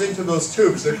fuel goes into those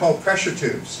tubes. They're called pressure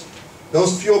tubes.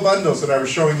 Those fuel bundles that I was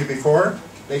showing you before,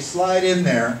 they slide in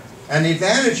there. And the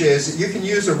advantage is that you can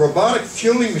use a robotic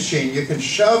fueling machine. You can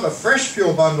shove a fresh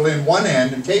fuel bundle in one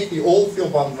end and take the old fuel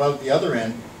bundle out the other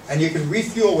end, and you can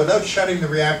refuel without shutting the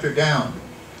reactor down.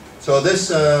 So this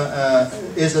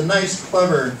is a nice,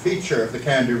 clever feature of the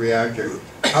CANDU reactor.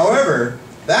 However,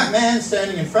 that man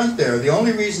standing in front there, the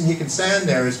only reason he can stand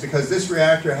there is because this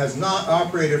reactor has not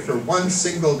operated for one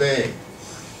single day.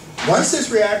 Once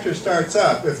this reactor starts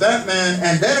up, if that man,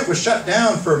 and then it was shut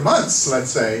down for months,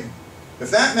 let's say, if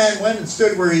that man went and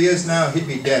stood where he is now, he'd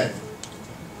be dead.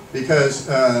 Because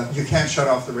you can't shut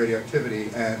off the radioactivity,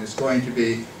 and it's going to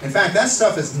be, in fact, that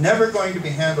stuff is never going to be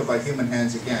handled by human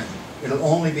hands again. It'll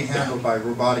only be handled by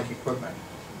robotic equipment.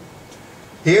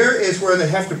 Here is where they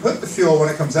have to put the fuel when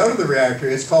it comes out of the reactor.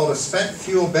 It's called a spent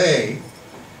fuel bay.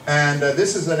 And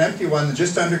this is an empty one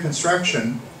just under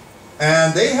construction.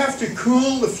 And they have to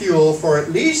cool the fuel for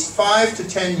at least 5 to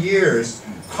 10 years,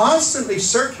 constantly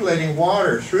circulating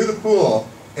water through the pool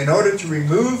in order to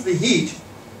remove the heat,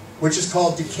 which is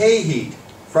called decay heat,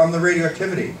 from the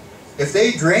radioactivity. If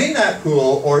they drain that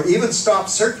pool or even stop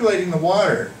circulating the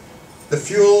water, the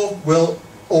fuel will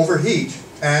overheat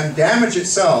and damage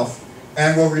itself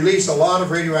and will release a lot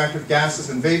of radioactive gases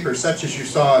and vapors, such as you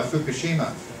saw at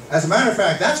Fukushima. As a matter of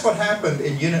fact, that's what happened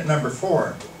in unit number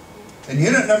 4. In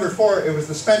unit number 4, it was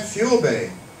the spent fuel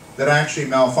bay that actually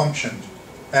malfunctioned.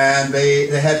 And they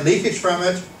had leakage from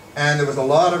it, and there was a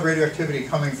lot of radioactivity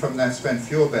coming from that spent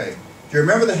fuel bay. Do you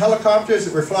remember the helicopters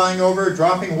that were flying over,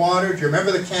 dropping water? Do you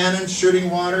remember the cannons shooting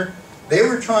water? They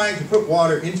were trying to put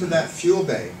water into that fuel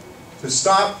bay to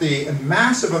stop the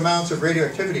massive amounts of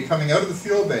radioactivity coming out of the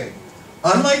fuel bay.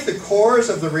 Unlike the cores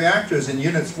of the reactors in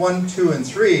units 1, 2, and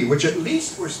 3, which at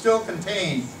least were still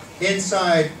contained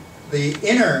inside the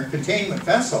inner containment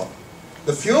vessel,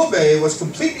 the fuel bay was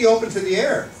completely open to the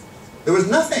air. There was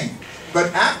nothing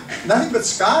but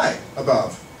sky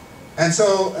above. And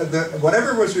so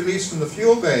whatever was released from the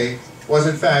fuel bay was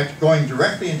in fact going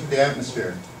directly into the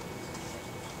atmosphere.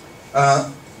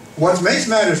 What makes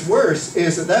matters worse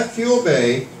is that that fuel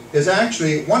bay is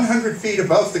actually 100 feet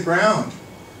above the ground.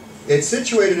 It's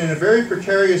situated in a very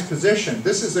precarious position.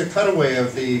 This is a cutaway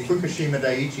of the Fukushima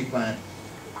Daiichi plant.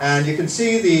 And you can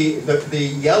see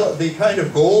the kind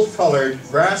of gold-colored,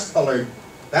 brass-colored,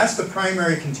 that's the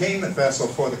primary containment vessel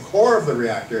for the core of the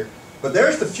reactor. But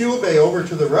there's the fuel bay over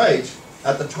to the right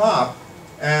at the top,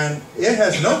 and it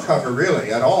has no cover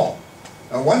really at all.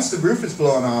 Once the roof is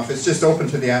blown off, it's just open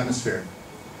to the atmosphere.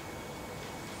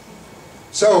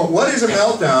 So what is a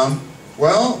meltdown?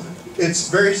 Well,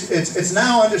 it's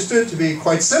now understood to be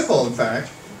quite simple, in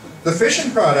fact. The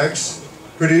fission products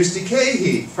produce decay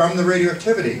heat from the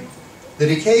radioactivity. The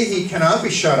decay heat cannot be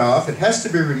shut off. It has to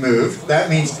be removed. That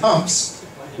means pumps.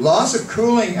 Loss of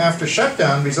cooling after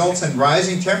shutdown results in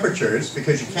rising temperatures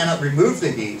because you cannot remove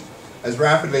the heat as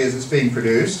rapidly as it's being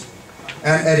produced.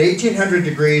 And at 1800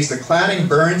 degrees, the cladding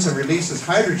burns and releases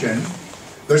hydrogen.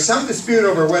 There's some dispute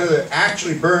over whether it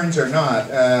actually burns or not.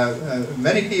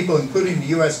 Many people, including the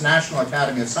US National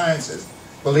Academy of Sciences,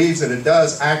 believes that it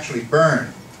does actually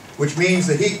burn, which means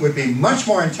the heat would be much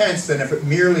more intense than if it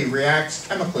merely reacts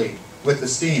chemically with the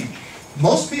steam.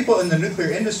 Most people in the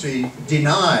nuclear industry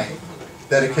deny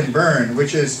that it can burn,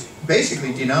 which is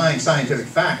basically denying scientific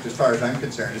fact as far as I'm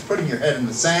concerned. It's putting your head in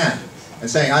the sand and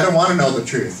saying, I don't want to know the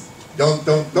truth.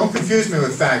 Don't confuse me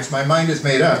with facts. My mind is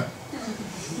made up.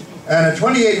 And at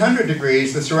 2800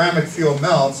 degrees, the ceramic fuel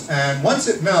melts, and once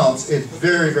it melts, it's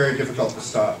very, very difficult to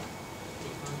stop.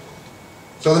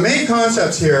 So the main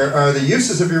concepts here are the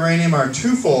uses of uranium are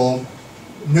twofold: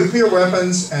 nuclear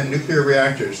weapons and nuclear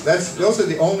reactors. Those are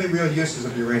the only real uses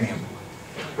of uranium.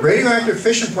 Radioactive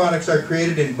fission products are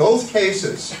created in both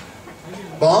cases.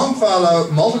 Bomb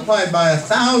fallout multiplied by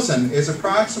 1,000 is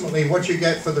approximately what you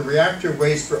get for the reactor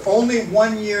waste for only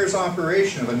 1 year's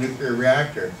operation of a nuclear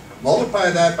reactor. Multiply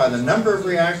that by the number of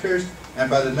reactors and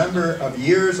by the number of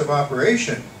years of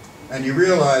operation, and you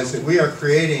realize that we are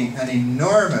creating an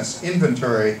enormous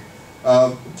inventory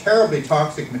of terribly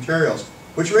toxic materials,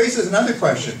 which raises another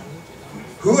question.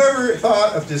 Whoever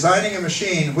thought of designing a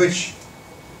machine which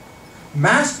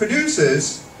mass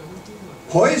produces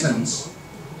poisons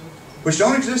which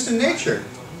don't exist in nature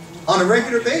on a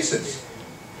regular basis?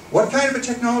 What kind of a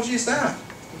technology is that?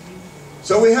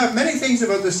 So we have many things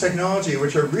about this technology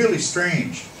which are really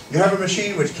strange. You have a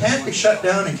machine which can't be shut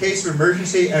down in case of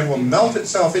emergency and will melt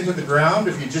itself into the ground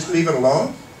if you just leave it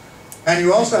alone. And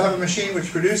you also have a machine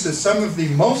which produces some of the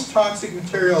most toxic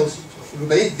materials,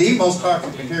 the most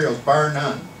toxic materials, bar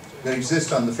none, that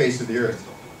exist on the face of the Earth.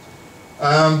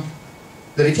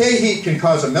 The decay heat can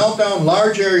cause a meltdown.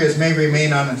 Large areas may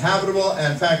remain uninhabitable.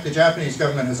 And in fact, the Japanese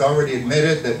government has already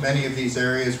admitted that many of these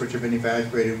areas which have been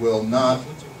evacuated will not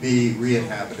be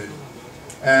re-inhabited.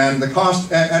 And the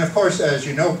cost, and of course, as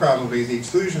you know probably, the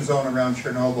exclusion zone around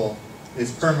Chernobyl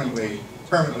is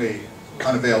permanently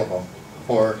unavailable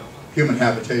for human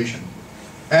habitation.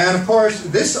 And of course,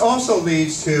 this also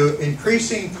leads to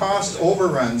increasing cost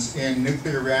overruns in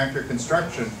nuclear reactor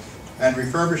construction and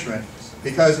refurbishment,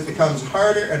 because it becomes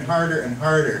harder and harder and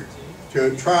harder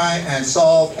to try and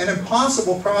solve an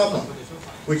impossible problem,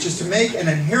 which is to make an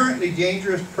inherently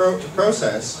dangerous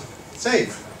process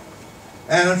safe.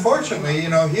 And unfortunately, you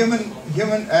know,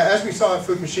 as we saw at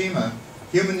Fukushima,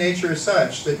 human nature is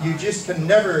such that you just can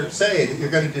never say that you're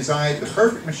going to design the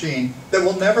perfect machine that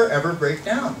will never ever break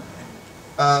down.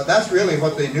 That's really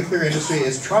what the nuclear industry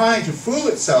is trying to fool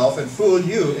itself and fool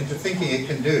you into thinking it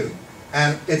can do.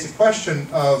 And it's a question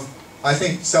of, I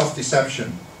think,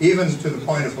 self-deception, even to the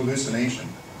point of hallucination.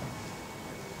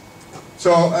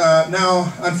 So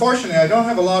now, unfortunately, I don't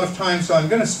have a lot of time, so I'm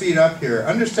going to speed up here.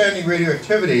 Understanding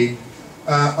radioactivity,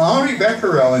 Henri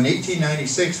Becquerel in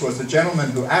 1896 was the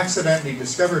gentleman who accidentally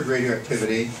discovered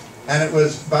radioactivity, and it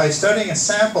was by studying a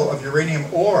sample of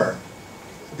uranium ore.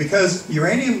 Because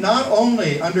uranium not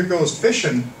only undergoes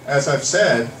fission, as I've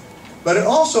said, but it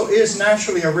also is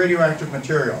naturally a radioactive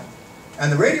material.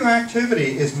 And the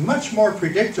radioactivity is much more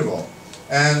predictable.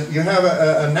 And you have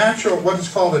a natural, what is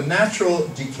called a natural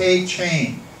decay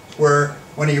chain, where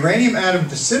when a uranium atom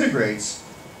disintegrates,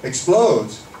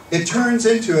 explodes, it turns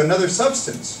into another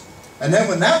substance. And then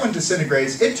when that one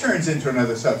disintegrates, it turns into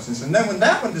another substance. And then when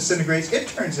that one disintegrates, it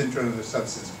turns into another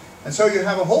substance. And so you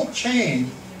have a whole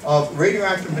chain of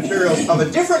radioactive materials of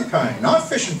a different kind, not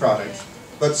fission products,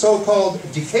 but so-called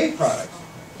decay products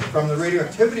from the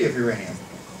radioactivity of uranium.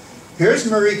 Here's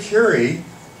Marie Curie.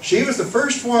 She was the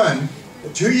first one,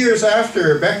 2 years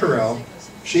after Becquerel.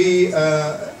 She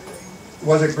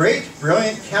was a great,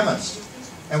 brilliant chemist.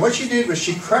 And what she did was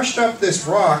she crushed up this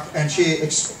rock and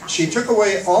she took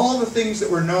away all the things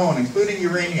that were known, including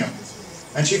uranium.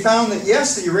 And she found that,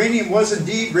 yes, the uranium was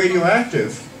indeed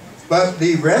radioactive, but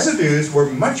the residues were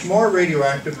much more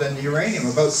radioactive than the uranium,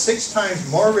 about 6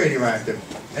 times more radioactive.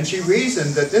 And she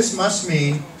reasoned that this must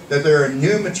mean that there are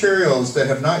new materials that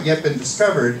have not yet been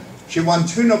discovered. She won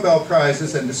 2 Nobel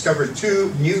Prizes and discovered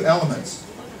 2 new elements,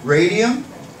 radium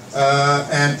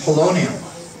and polonium.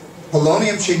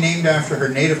 Polonium she named after her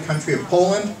native country of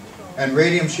Poland, and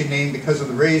radium she named because of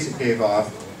the rays it gave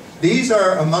off. These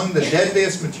are among the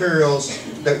deadliest materials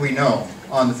that we know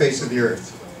on the face of the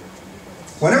Earth.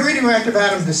 When a radioactive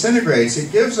atom disintegrates,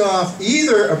 it gives off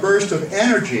either a burst of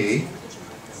energy,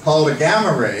 called a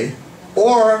gamma ray,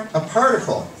 or a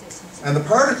particle. And the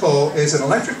particle is an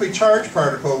electrically charged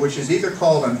particle, which is either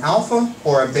called an alpha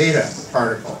or a beta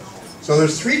particle. So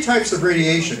there's 3 types of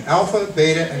radiation: alpha,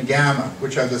 beta, and gamma,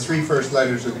 which are the 3 first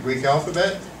letters of the Greek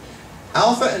alphabet.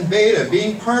 Alpha and beta,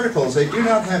 being particles, they do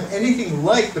not have anything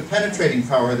like the penetrating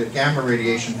power that gamma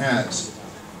radiation has.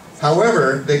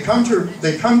 However, they come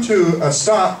to a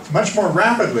stop much more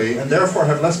rapidly and therefore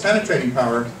have less penetrating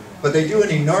power, but they do an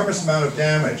enormous amount of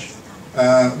damage.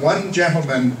 One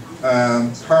gentleman,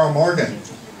 Carl Morgan,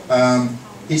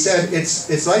 He said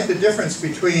it's like the difference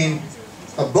between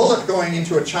a bullet going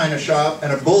into a china shop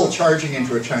and a bull charging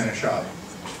into a china shop.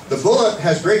 The bullet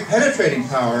has great penetrating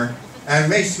power and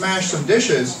may smash some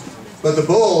dishes, but the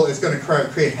bull is going to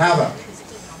create havoc.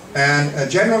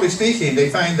 And generally speaking, they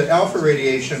find that alpha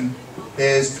radiation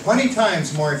is 20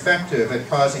 times more effective at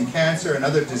causing cancer and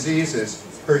other diseases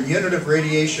per unit of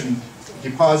radiation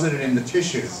deposited in the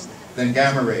tissue than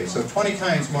gamma rays. So 20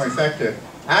 times more effective.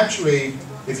 Actually,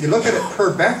 if you look at it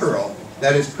per becquerel,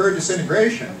 that is per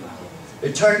disintegration,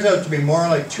 it turns out to be more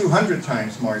like 200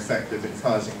 times more effective in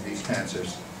causing these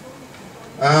cancers.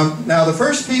 Now, the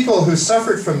first people who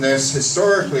suffered from this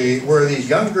historically were these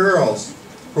young girls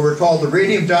who were called the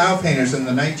radium dial painters in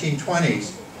the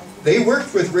 1920s. They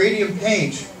worked with radium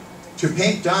paint to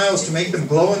paint dials to make them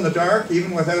glow in the dark,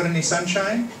 even without any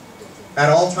sunshine, at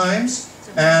all times.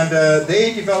 And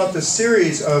they developed a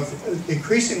series of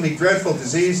increasingly dreadful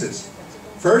diseases.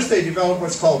 First, they developed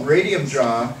what's called radium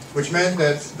jaw, which meant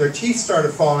that their teeth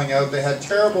started falling out. They had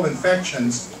terrible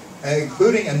infections,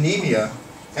 including anemia.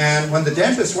 And when the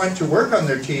dentist went to work on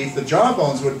their teeth, the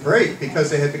jawbones would break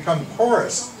because they had become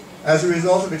porous as a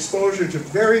result of exposure to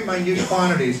very minute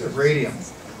quantities of radium.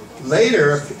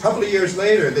 Later, a couple of years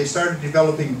later, they started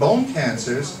developing bone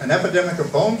cancers, an epidemic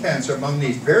of bone cancer among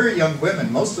these very young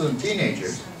women, most of them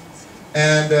teenagers.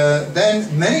 And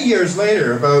then many years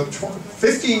later, about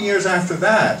 15 years after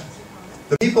that,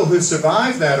 the people who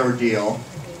survived that ordeal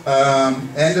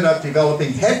ended up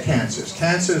developing head cancers,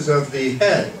 cancers of the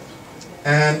head.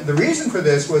 And the reason for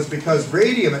this was because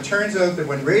radium, it turns out that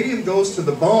when radium goes to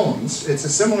the bones, it's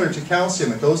similar to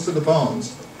calcium, it goes to the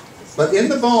bones. But in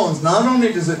the bones, not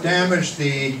only does it damage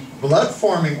the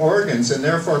blood-forming organs and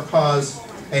therefore cause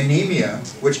anemia,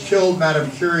 which killed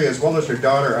Madame Curie as well as her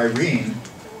daughter Irene,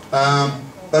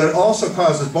 but it also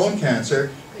causes bone cancer.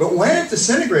 But when it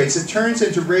disintegrates, it turns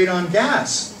into radon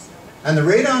gas. And the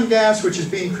radon gas, which is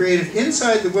being created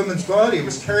inside the woman's body,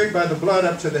 was carried by the blood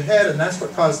up to the head, and that's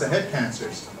what caused the head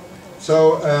cancers.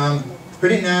 So,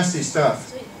 pretty nasty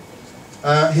stuff.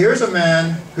 Here's a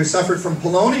man who suffered from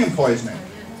polonium poisoning.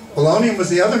 Polonium was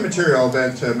the other material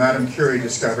that Madame Curie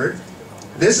discovered.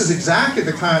 This is exactly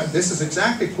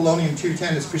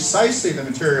polonium-210. It's precisely the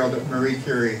material that Marie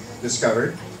Curie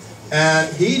discovered.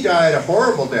 And he died a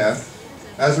horrible death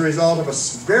as a result of a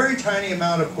very tiny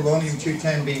amount of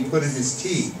polonium-210 being put in his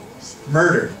tea.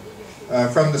 Murdered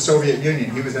from the Soviet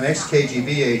Union. He was an ex-KGB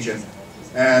agent.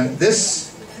 And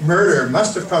this murder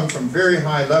must have come from very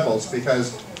high levels,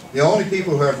 because the only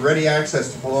people who have ready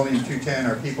access to polonium-210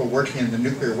 are people working in the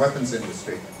nuclear weapons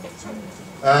industry.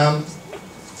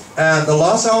 And the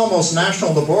Los Alamos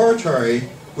National Laboratory,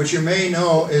 which you may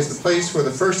know is the place where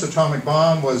the first atomic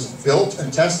bomb was built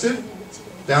and tested,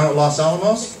 down at Los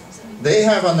Alamos, they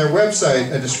have on their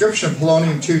website a description of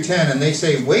polonium-210, and they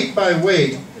say weight by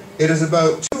weight, it is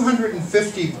about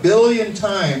 250 billion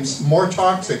times more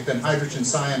toxic than hydrogen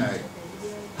cyanide.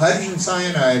 Hydrogen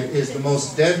cyanide is the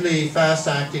most deadly,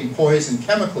 fast-acting poison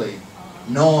chemically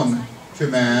known to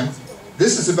man.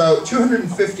 This is about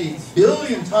 250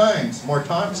 billion times more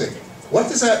toxic. What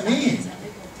does that mean?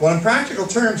 Well, in practical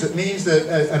terms, it means that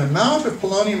an amount of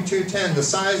polonium-210 the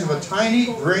size of a tiny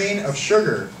grain of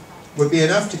sugar would be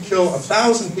enough to kill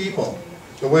 1,000 people,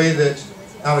 the way that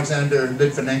Alexander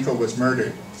Litvinenko was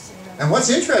murdered. And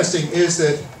what's interesting is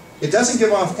that it doesn't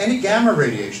give off any gamma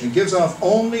radiation. It gives off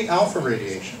only alpha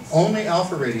radiation. Only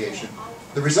alpha radiation.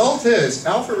 The result is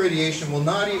alpha radiation will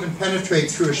not even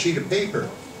penetrate through a sheet of paper.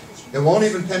 It won't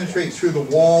even penetrate through the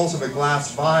walls of a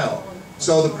glass vial.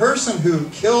 So the person who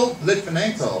killed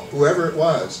Litvinenko, whoever it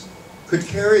was, could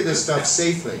carry this stuff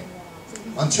safely.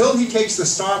 Until he takes the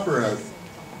stopper out,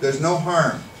 there's no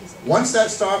harm. Once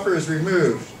that stopper is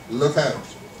removed, look out.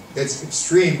 It's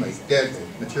extremely deadly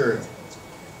material.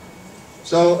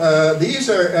 So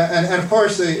these are, and of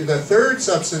course the third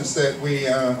substance that we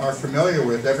are familiar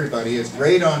with, everybody, is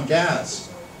radon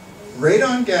gas.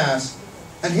 Radon gas,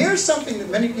 and here's something that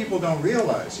many people don't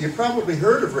realize. You've probably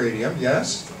heard of radium,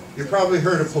 yes. You've probably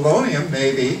heard of polonium,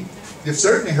 maybe. You've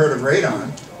certainly heard of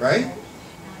radon, right?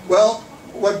 Well,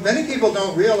 what many people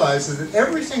don't realize is that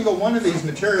every single one of these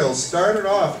materials started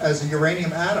off as a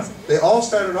uranium atom. They all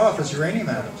started off as uranium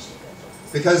atoms,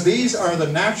 because these are the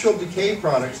natural decay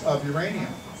products of uranium.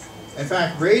 In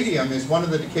fact, radium is one of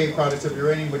the decay products of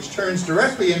uranium, which turns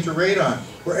directly into radon.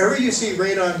 Wherever you see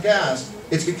radon gas,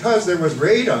 it's because there was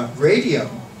radium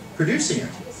producing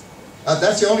it.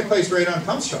 That's the only place radon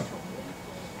comes from.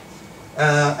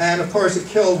 And of course, it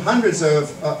killed hundreds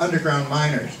of underground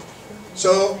miners.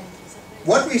 So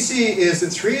what we see is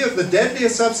that three of the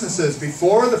deadliest substances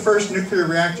before the first nuclear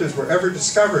reactors were ever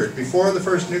discovered, before the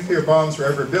first nuclear bombs were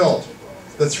ever built,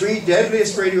 the 3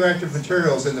 deadliest radioactive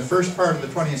materials in the first part of the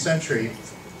 20th century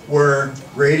were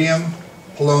radium,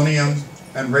 polonium,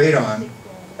 and radon.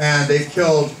 And they've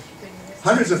killed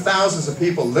hundreds of thousands of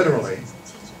people, literally.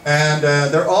 And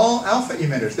they're all alpha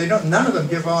emitters. None of them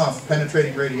give off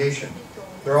penetrating radiation.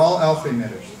 They're all alpha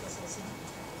emitters.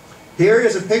 Here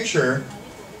is a picture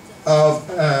of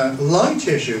lung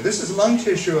tissue. This is lung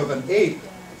tissue of an ape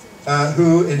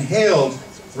who inhaled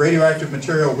radioactive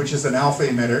material, which is an alpha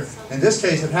emitter. In this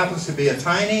case, it happens to be a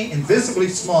tiny, invisibly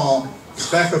small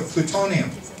speck of plutonium,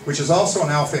 which is also an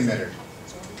alpha emitter.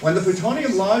 When the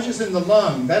plutonium lodges in the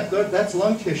lung, that's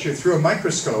lung tissue through a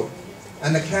microscope,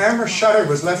 and the camera shutter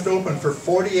was left open for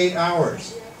 48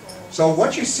 hours. So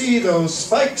what you see, those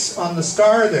spikes on the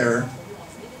star there,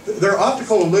 they're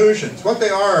optical illusions. What they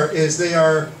are is they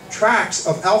are tracks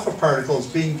of alpha particles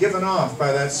being given off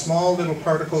by that small little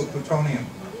particle of plutonium.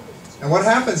 And what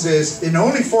happens is, in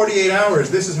only 48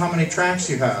 hours, this is how many tracks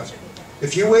you have.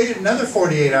 If you waited another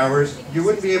 48 hours, you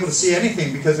wouldn't be able to see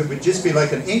anything because it would just be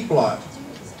like an ink blot.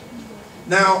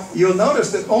 Now, you'll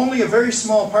notice that only a very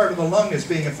small part of the lung is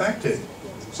being affected.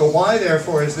 So why,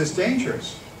 therefore, is this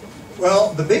dangerous?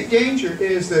 Well, the big danger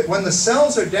is that when the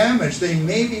cells are damaged, they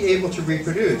may be able to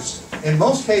reproduce. In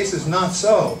most cases, not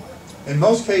so. In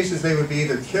most cases, they would be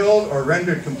either killed or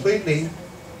rendered completely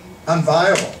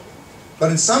unviable. But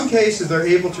in some cases, they're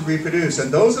able to reproduce,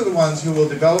 and those are the ones who will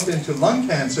develop into lung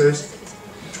cancers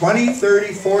 20,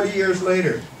 30, 40 years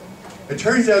later. It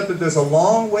turns out that there's a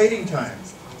long waiting time.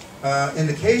 In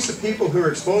the case of people who are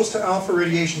exposed to alpha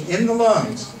radiation in the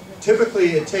lungs,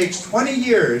 typically it takes 20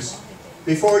 years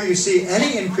before you see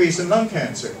any increase in lung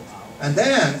cancer. And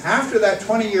then, after that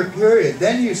 20-year period,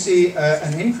 then you see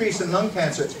an increase in lung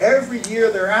cancer every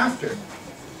year thereafter.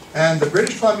 And the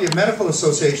British Columbia Medical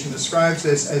Association describes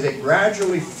this as a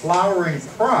gradually flowering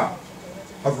crop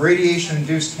of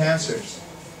radiation-induced cancers.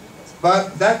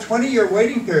 But that 20-year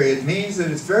waiting period means that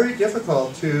it's very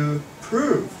difficult to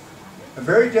prove, and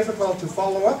very difficult to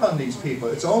follow up on these people.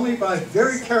 It's only by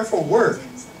very careful work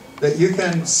that you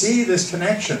can see this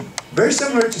connection. Very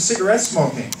similar to cigarette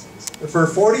smoking. For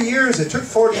 40 years, it took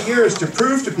 40 years to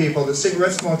prove to people that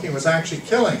cigarette smoking was actually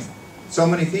killing so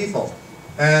many people.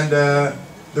 And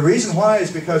the reason why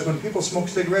is because when people smoke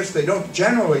cigarettes, they don't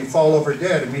generally fall over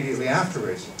dead immediately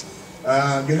afterwards.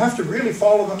 You have to really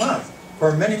follow them up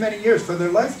for many, many years, for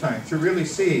their lifetime, to really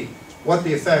see what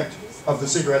the effect of the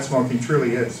cigarette smoking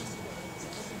truly is.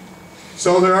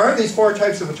 So there are these 4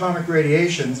 types of atomic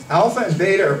radiation. Alpha and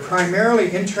beta are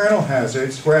primarily internal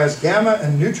hazards, whereas gamma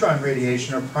and neutron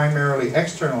radiation are primarily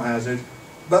external hazards,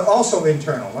 but also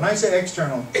internal. When I say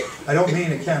external, I don't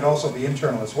mean it can't also be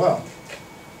internal as well.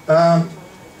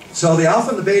 So the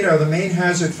alpha and the beta are the main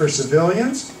hazard for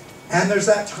civilians, and there's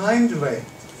that time delay.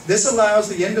 This allows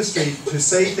the industry to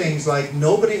say things like,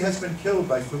 nobody has been killed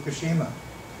by Fukushima.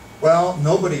 Well,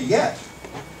 nobody yet.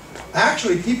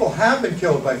 Actually, people have been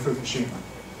killed by Fukushima.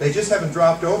 They just haven't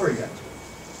dropped over yet.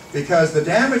 Because the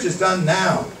damage is done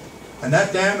now, and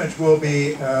that damage will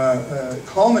be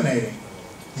culminating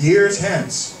years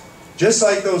hence. Just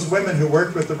like those women who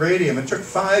worked with the radium, it took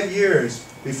 5 years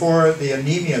before the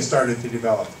anemia started to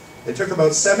develop. It took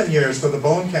about 7 years for the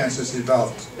bone cancers to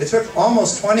develop. It took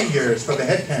almost 20 years for the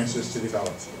head cancers to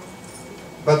develop.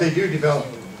 But they do develop.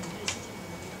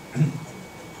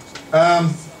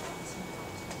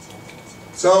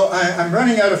 So I'm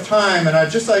running out of time, and I'd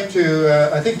just like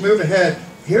to, I think, move ahead.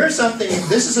 Here's something,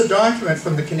 this is a document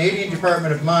from the Canadian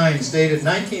Department of Mines dated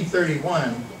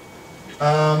 1931.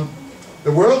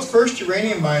 The world's first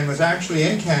uranium mine was actually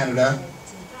in Canada,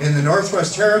 in the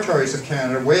Northwest Territories of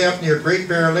Canada, way up near Great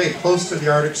Bear Lake, close to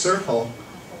the Arctic Circle.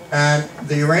 And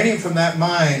the uranium from that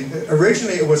mine,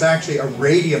 originally it was actually a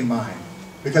radium mine,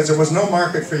 because there was no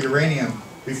market for uranium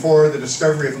before the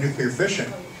discovery of nuclear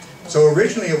fission. So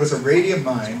originally it was a radium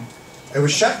mine. It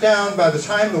was shut down by the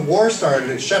time the war started,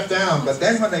 it shut down, but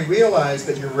then when they realized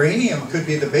that uranium could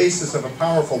be the basis of a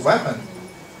powerful weapon,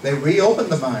 they reopened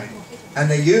the mine, and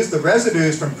they used the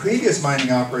residues from previous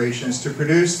mining operations to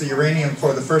produce the uranium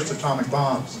for the first atomic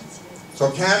bombs. So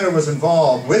Canada was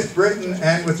involved with Britain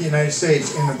and with the United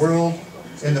States in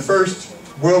the first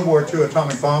World War II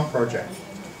atomic bomb project.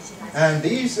 And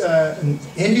these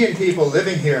Indian people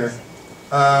living here,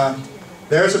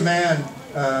 there's a man,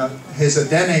 he's a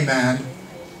Dene man.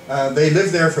 They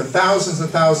lived there for thousands and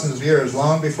thousands of years,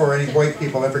 long before any white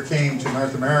people ever came to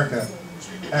North America.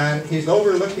 And he's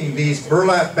overlooking these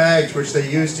burlap bags which they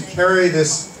used to carry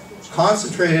this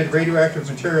concentrated radioactive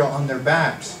material on their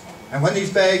backs. And when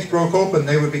these bags broke open,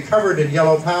 they would be covered in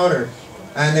yellow powder.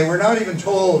 And they were not even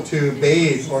told to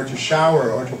bathe or to shower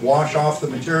or to wash off the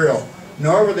material.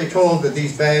 nor were they told that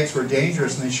these bags were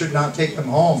dangerous and they should not take them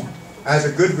home, as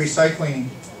a good recycling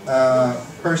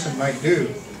person might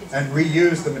do, and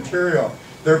reuse the material.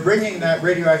 They're bringing that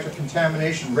radioactive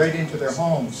contamination right into their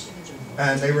homes,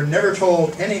 and they were never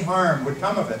told any harm would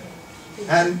come of it.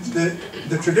 And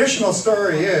the traditional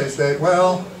story is that,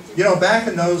 well, you know, back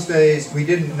in those days we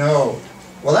didn't know.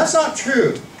 Well, that's not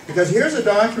true, because here's a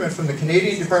document from the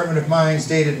Canadian Department of Mines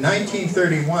dated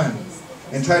 1931,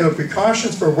 entitled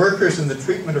Precautions for Workers in the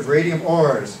Treatment of Radium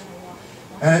Ores.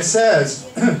 And it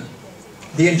says,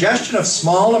 the ingestion of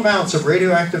small amounts of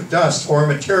radioactive dust or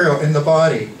material in the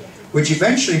body, which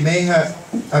eventually may have,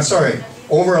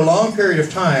 over a long period of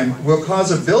time, will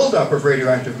cause a buildup of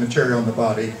radioactive material in the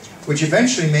body, which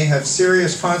eventually may have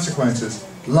serious consequences.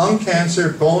 Lung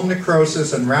cancer, bone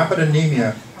necrosis, and rapid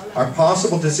anemia are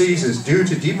possible diseases due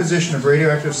to deposition of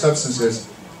radioactive substances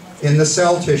in the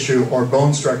cell tissue or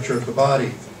bone structure of the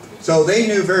body. So they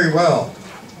knew very well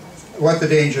what the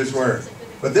dangers were.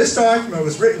 But this document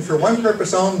was written for one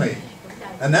purpose only,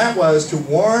 and that was to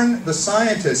warn the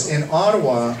scientists in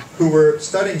Ottawa who were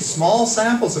studying small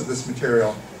samples of this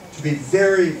material to be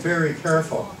very, very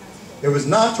careful. It was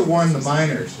not to warn the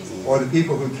miners or the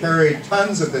people who carried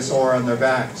tons of this ore on their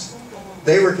backs.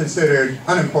 They were considered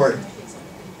unimportant.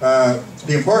 The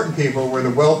important people were the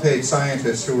well-paid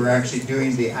scientists who were actually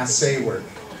doing the assay work.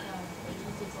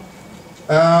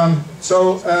 I'm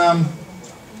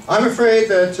afraid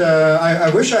that I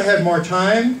wish I had more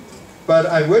time, but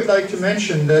I would like to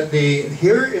mention that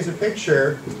here is a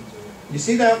picture. You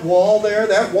see that wall there?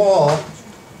 That wall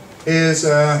is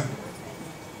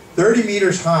 30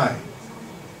 meters high.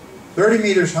 30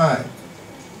 meters high.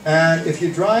 And if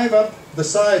you drive up the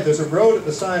side, there's a road at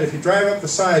the side. If you drive up the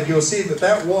side, you'll see that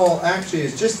that wall actually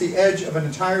is just the edge of an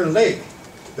entire lake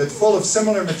that's full of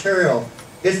similar material.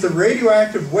 It's the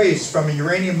radioactive waste from a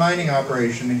uranium mining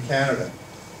operation in Canada.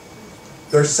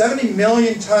 There are 70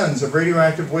 million tons of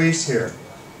radioactive waste here,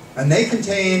 and they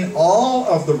contain all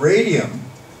of the radium,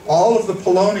 all of the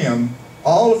polonium,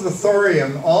 all of the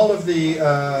thorium, all of the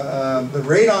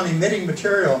radon-emitting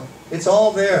material. It's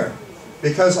all there,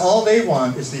 because all they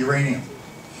want is the uranium.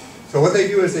 So what they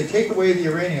do is they take away the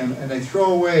uranium and they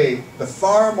throw away the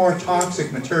far more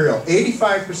toxic material.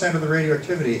 85% of the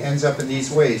radioactivity ends up in these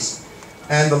wastes.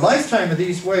 And the lifetime of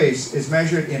these wastes is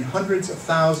measured in hundreds of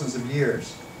thousands of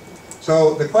years.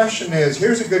 So the question is,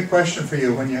 here's a good question for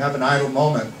you when you have an idle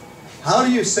moment. How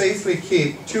do you safely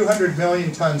keep 200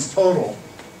 million tons total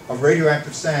of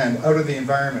radioactive sand out of the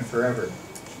environment forever?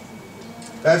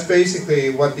 That's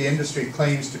basically what the industry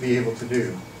claims to be able to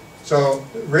do. So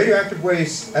radioactive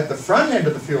waste at the front end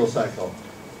of the fuel cycle,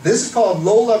 this is called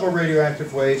low-level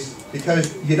radioactive waste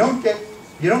because you don't get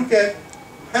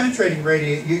penetrating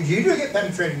radiation. You do get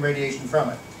penetrating radiation from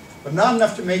it, but not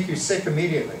enough to make you sick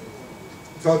immediately.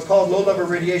 So it's called low-level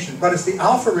radiation, but it's the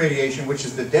alpha radiation, which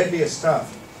is the deadliest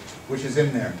stuff, which is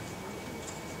in there.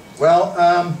 Well,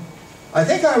 I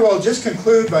think I will just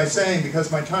conclude by saying,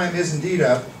 because my time is indeed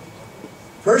up,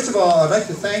 first of all, I'd like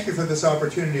to thank you for this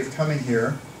opportunity of coming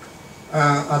here.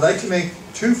 I'd like to make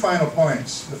two final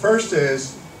points. The first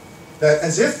is that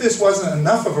as if this wasn't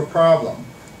enough of a problem,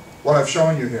 what I've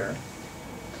shown you here,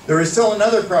 there is still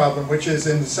another problem which is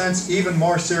in a sense even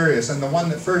more serious, and the one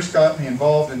that first got me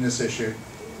involved in this issue,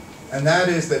 and that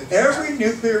is that every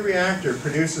nuclear reactor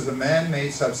produces a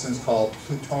man-made substance called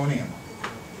plutonium.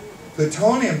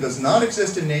 Plutonium does not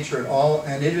exist in nature at all,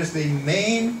 and it is the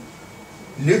main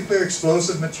nuclear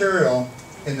explosive material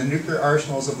in the nuclear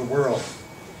arsenals of the world.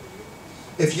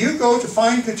 If you go to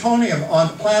find plutonium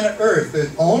on planet Earth,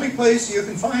 the only place you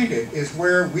can find it is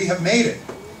where we have made it.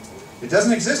 It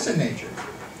doesn't exist in nature.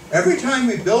 Every time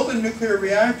we build a nuclear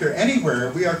reactor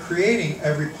anywhere, we are creating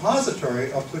a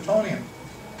repository of plutonium,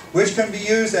 which can be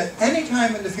used at any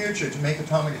time in the future to make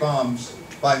atomic bombs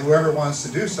by whoever wants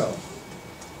to do so.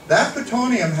 That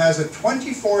plutonium has a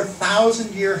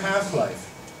 24,000-year half-life,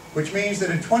 which means that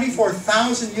in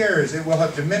 24,000 years it will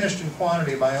have diminished in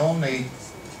quantity by only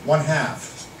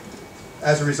 1/2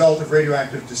 as a result of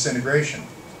radioactive disintegration.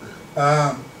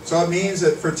 So it means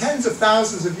that for tens of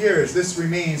thousands of years this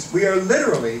remains, we are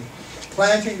literally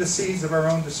planting the seeds of our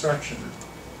own destruction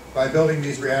by building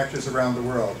these reactors around the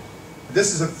world.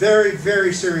 This is a very,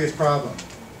 very serious problem.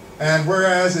 And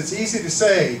whereas it's easy to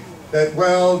say that,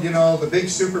 well, you know, the big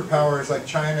superpowers like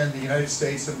China and the United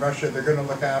States and Russia, they're going to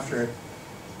look after it.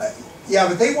 Yeah,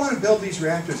 but they want to build these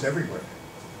reactors everywhere.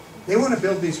 They want to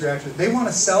build these reactors. They want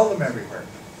to sell them everywhere.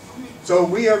 So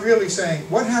we are really saying,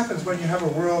 what happens when you have a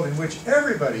world in which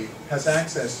everybody has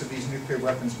access to these nuclear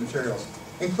weapons materials,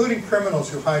 including criminals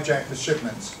who hijack the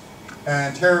shipments,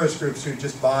 and terrorist groups who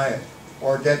just buy it,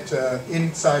 or get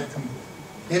inside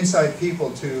inside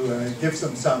people to give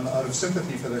them some out of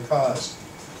sympathy for their cause.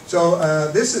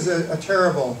 So this is a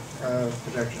terrible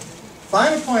projection.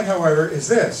 Final point, however, is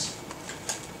this,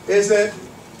 is that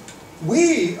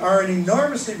we are an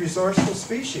enormously resourceful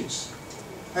species.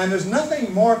 And there's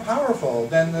nothing more powerful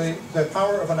than the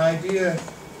power of an idea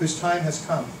whose time has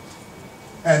come.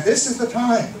 And this is the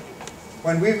time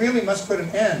when we really must put an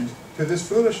end to this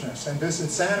foolishness and this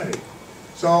insanity.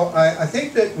 So I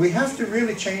think that we have to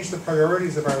really change the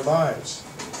priorities of our lives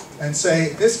and say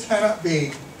this cannot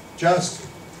be just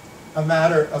a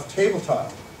matter of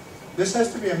tabletop. This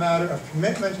has to be a matter of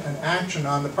commitment and action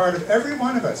on the part of every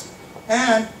one of us.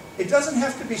 And it doesn't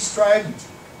have to be strident.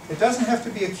 It doesn't have to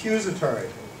be accusatory.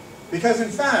 Because in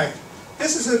fact,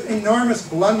 this is an enormous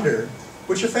blunder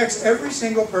which affects every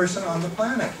single person on the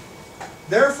planet.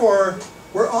 Therefore,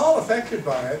 we're all affected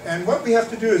by it, and what we have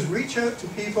to do is reach out to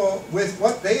people with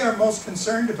what they are most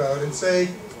concerned about and say,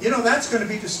 you know, that's going to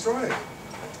be destroyed.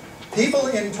 People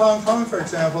in Hong Kong, for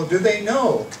example, do they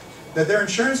know that their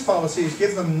insurance policies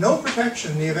give them no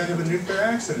protection in the event of a nuclear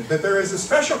accident? That there is a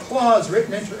special clause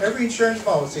written into every insurance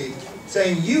policy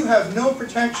saying you have no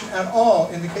protection at all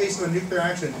in the case of a nuclear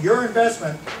accident. Your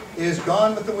investment is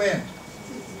gone with the wind.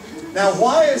 Now,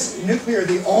 why is nuclear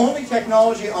the only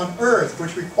technology on Earth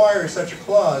which requires such a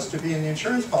clause to be in the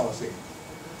insurance policy?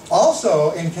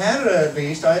 Also, in Canada at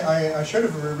least, I should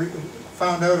have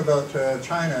found out about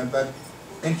China, but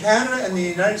in Canada and the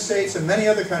United States and many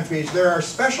other countries, there are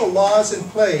special laws in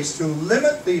place to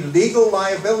limit the legal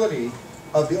liability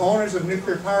of the owners of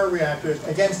nuclear power reactors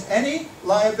against any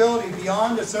liability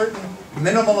beyond a certain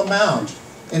minimal amount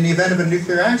in the event of a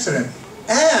nuclear accident.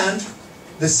 And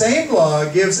the same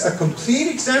law gives a complete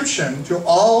exemption to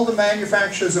all the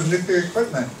manufacturers of nuclear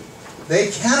equipment.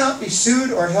 They cannot be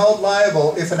sued or held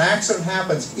liable if an accident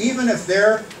happens, even if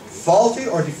their faulty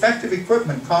or defective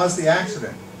equipment caused the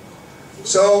accident.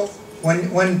 So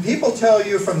when people tell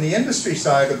you from the industry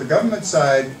side or the government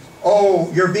side,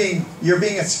 oh, you're being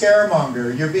a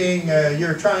scaremonger,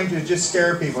 you're trying to just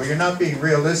scare people, you're not being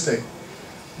realistic.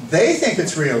 They think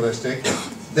it's realistic.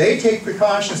 They take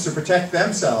precautions to protect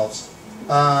themselves.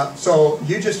 So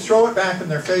you just throw it back in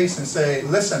their face and say,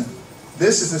 listen,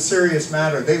 this is a serious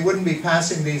matter. They wouldn't be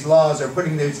passing these laws or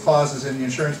putting these clauses in the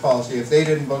insurance policy if they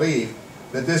didn't believe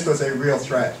that this was a real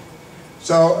threat.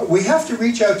 So we have to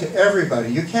reach out to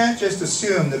everybody. You can't just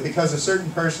assume that because a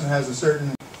certain person has a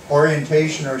certain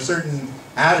orientation or a certain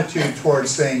attitude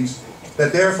towards things,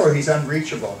 that therefore he's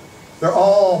unreachable. They're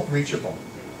all reachable.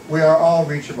 We are all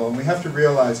reachable, and we have to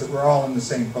realize that we're all in the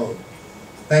same boat.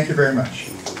 Thank you very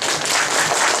much.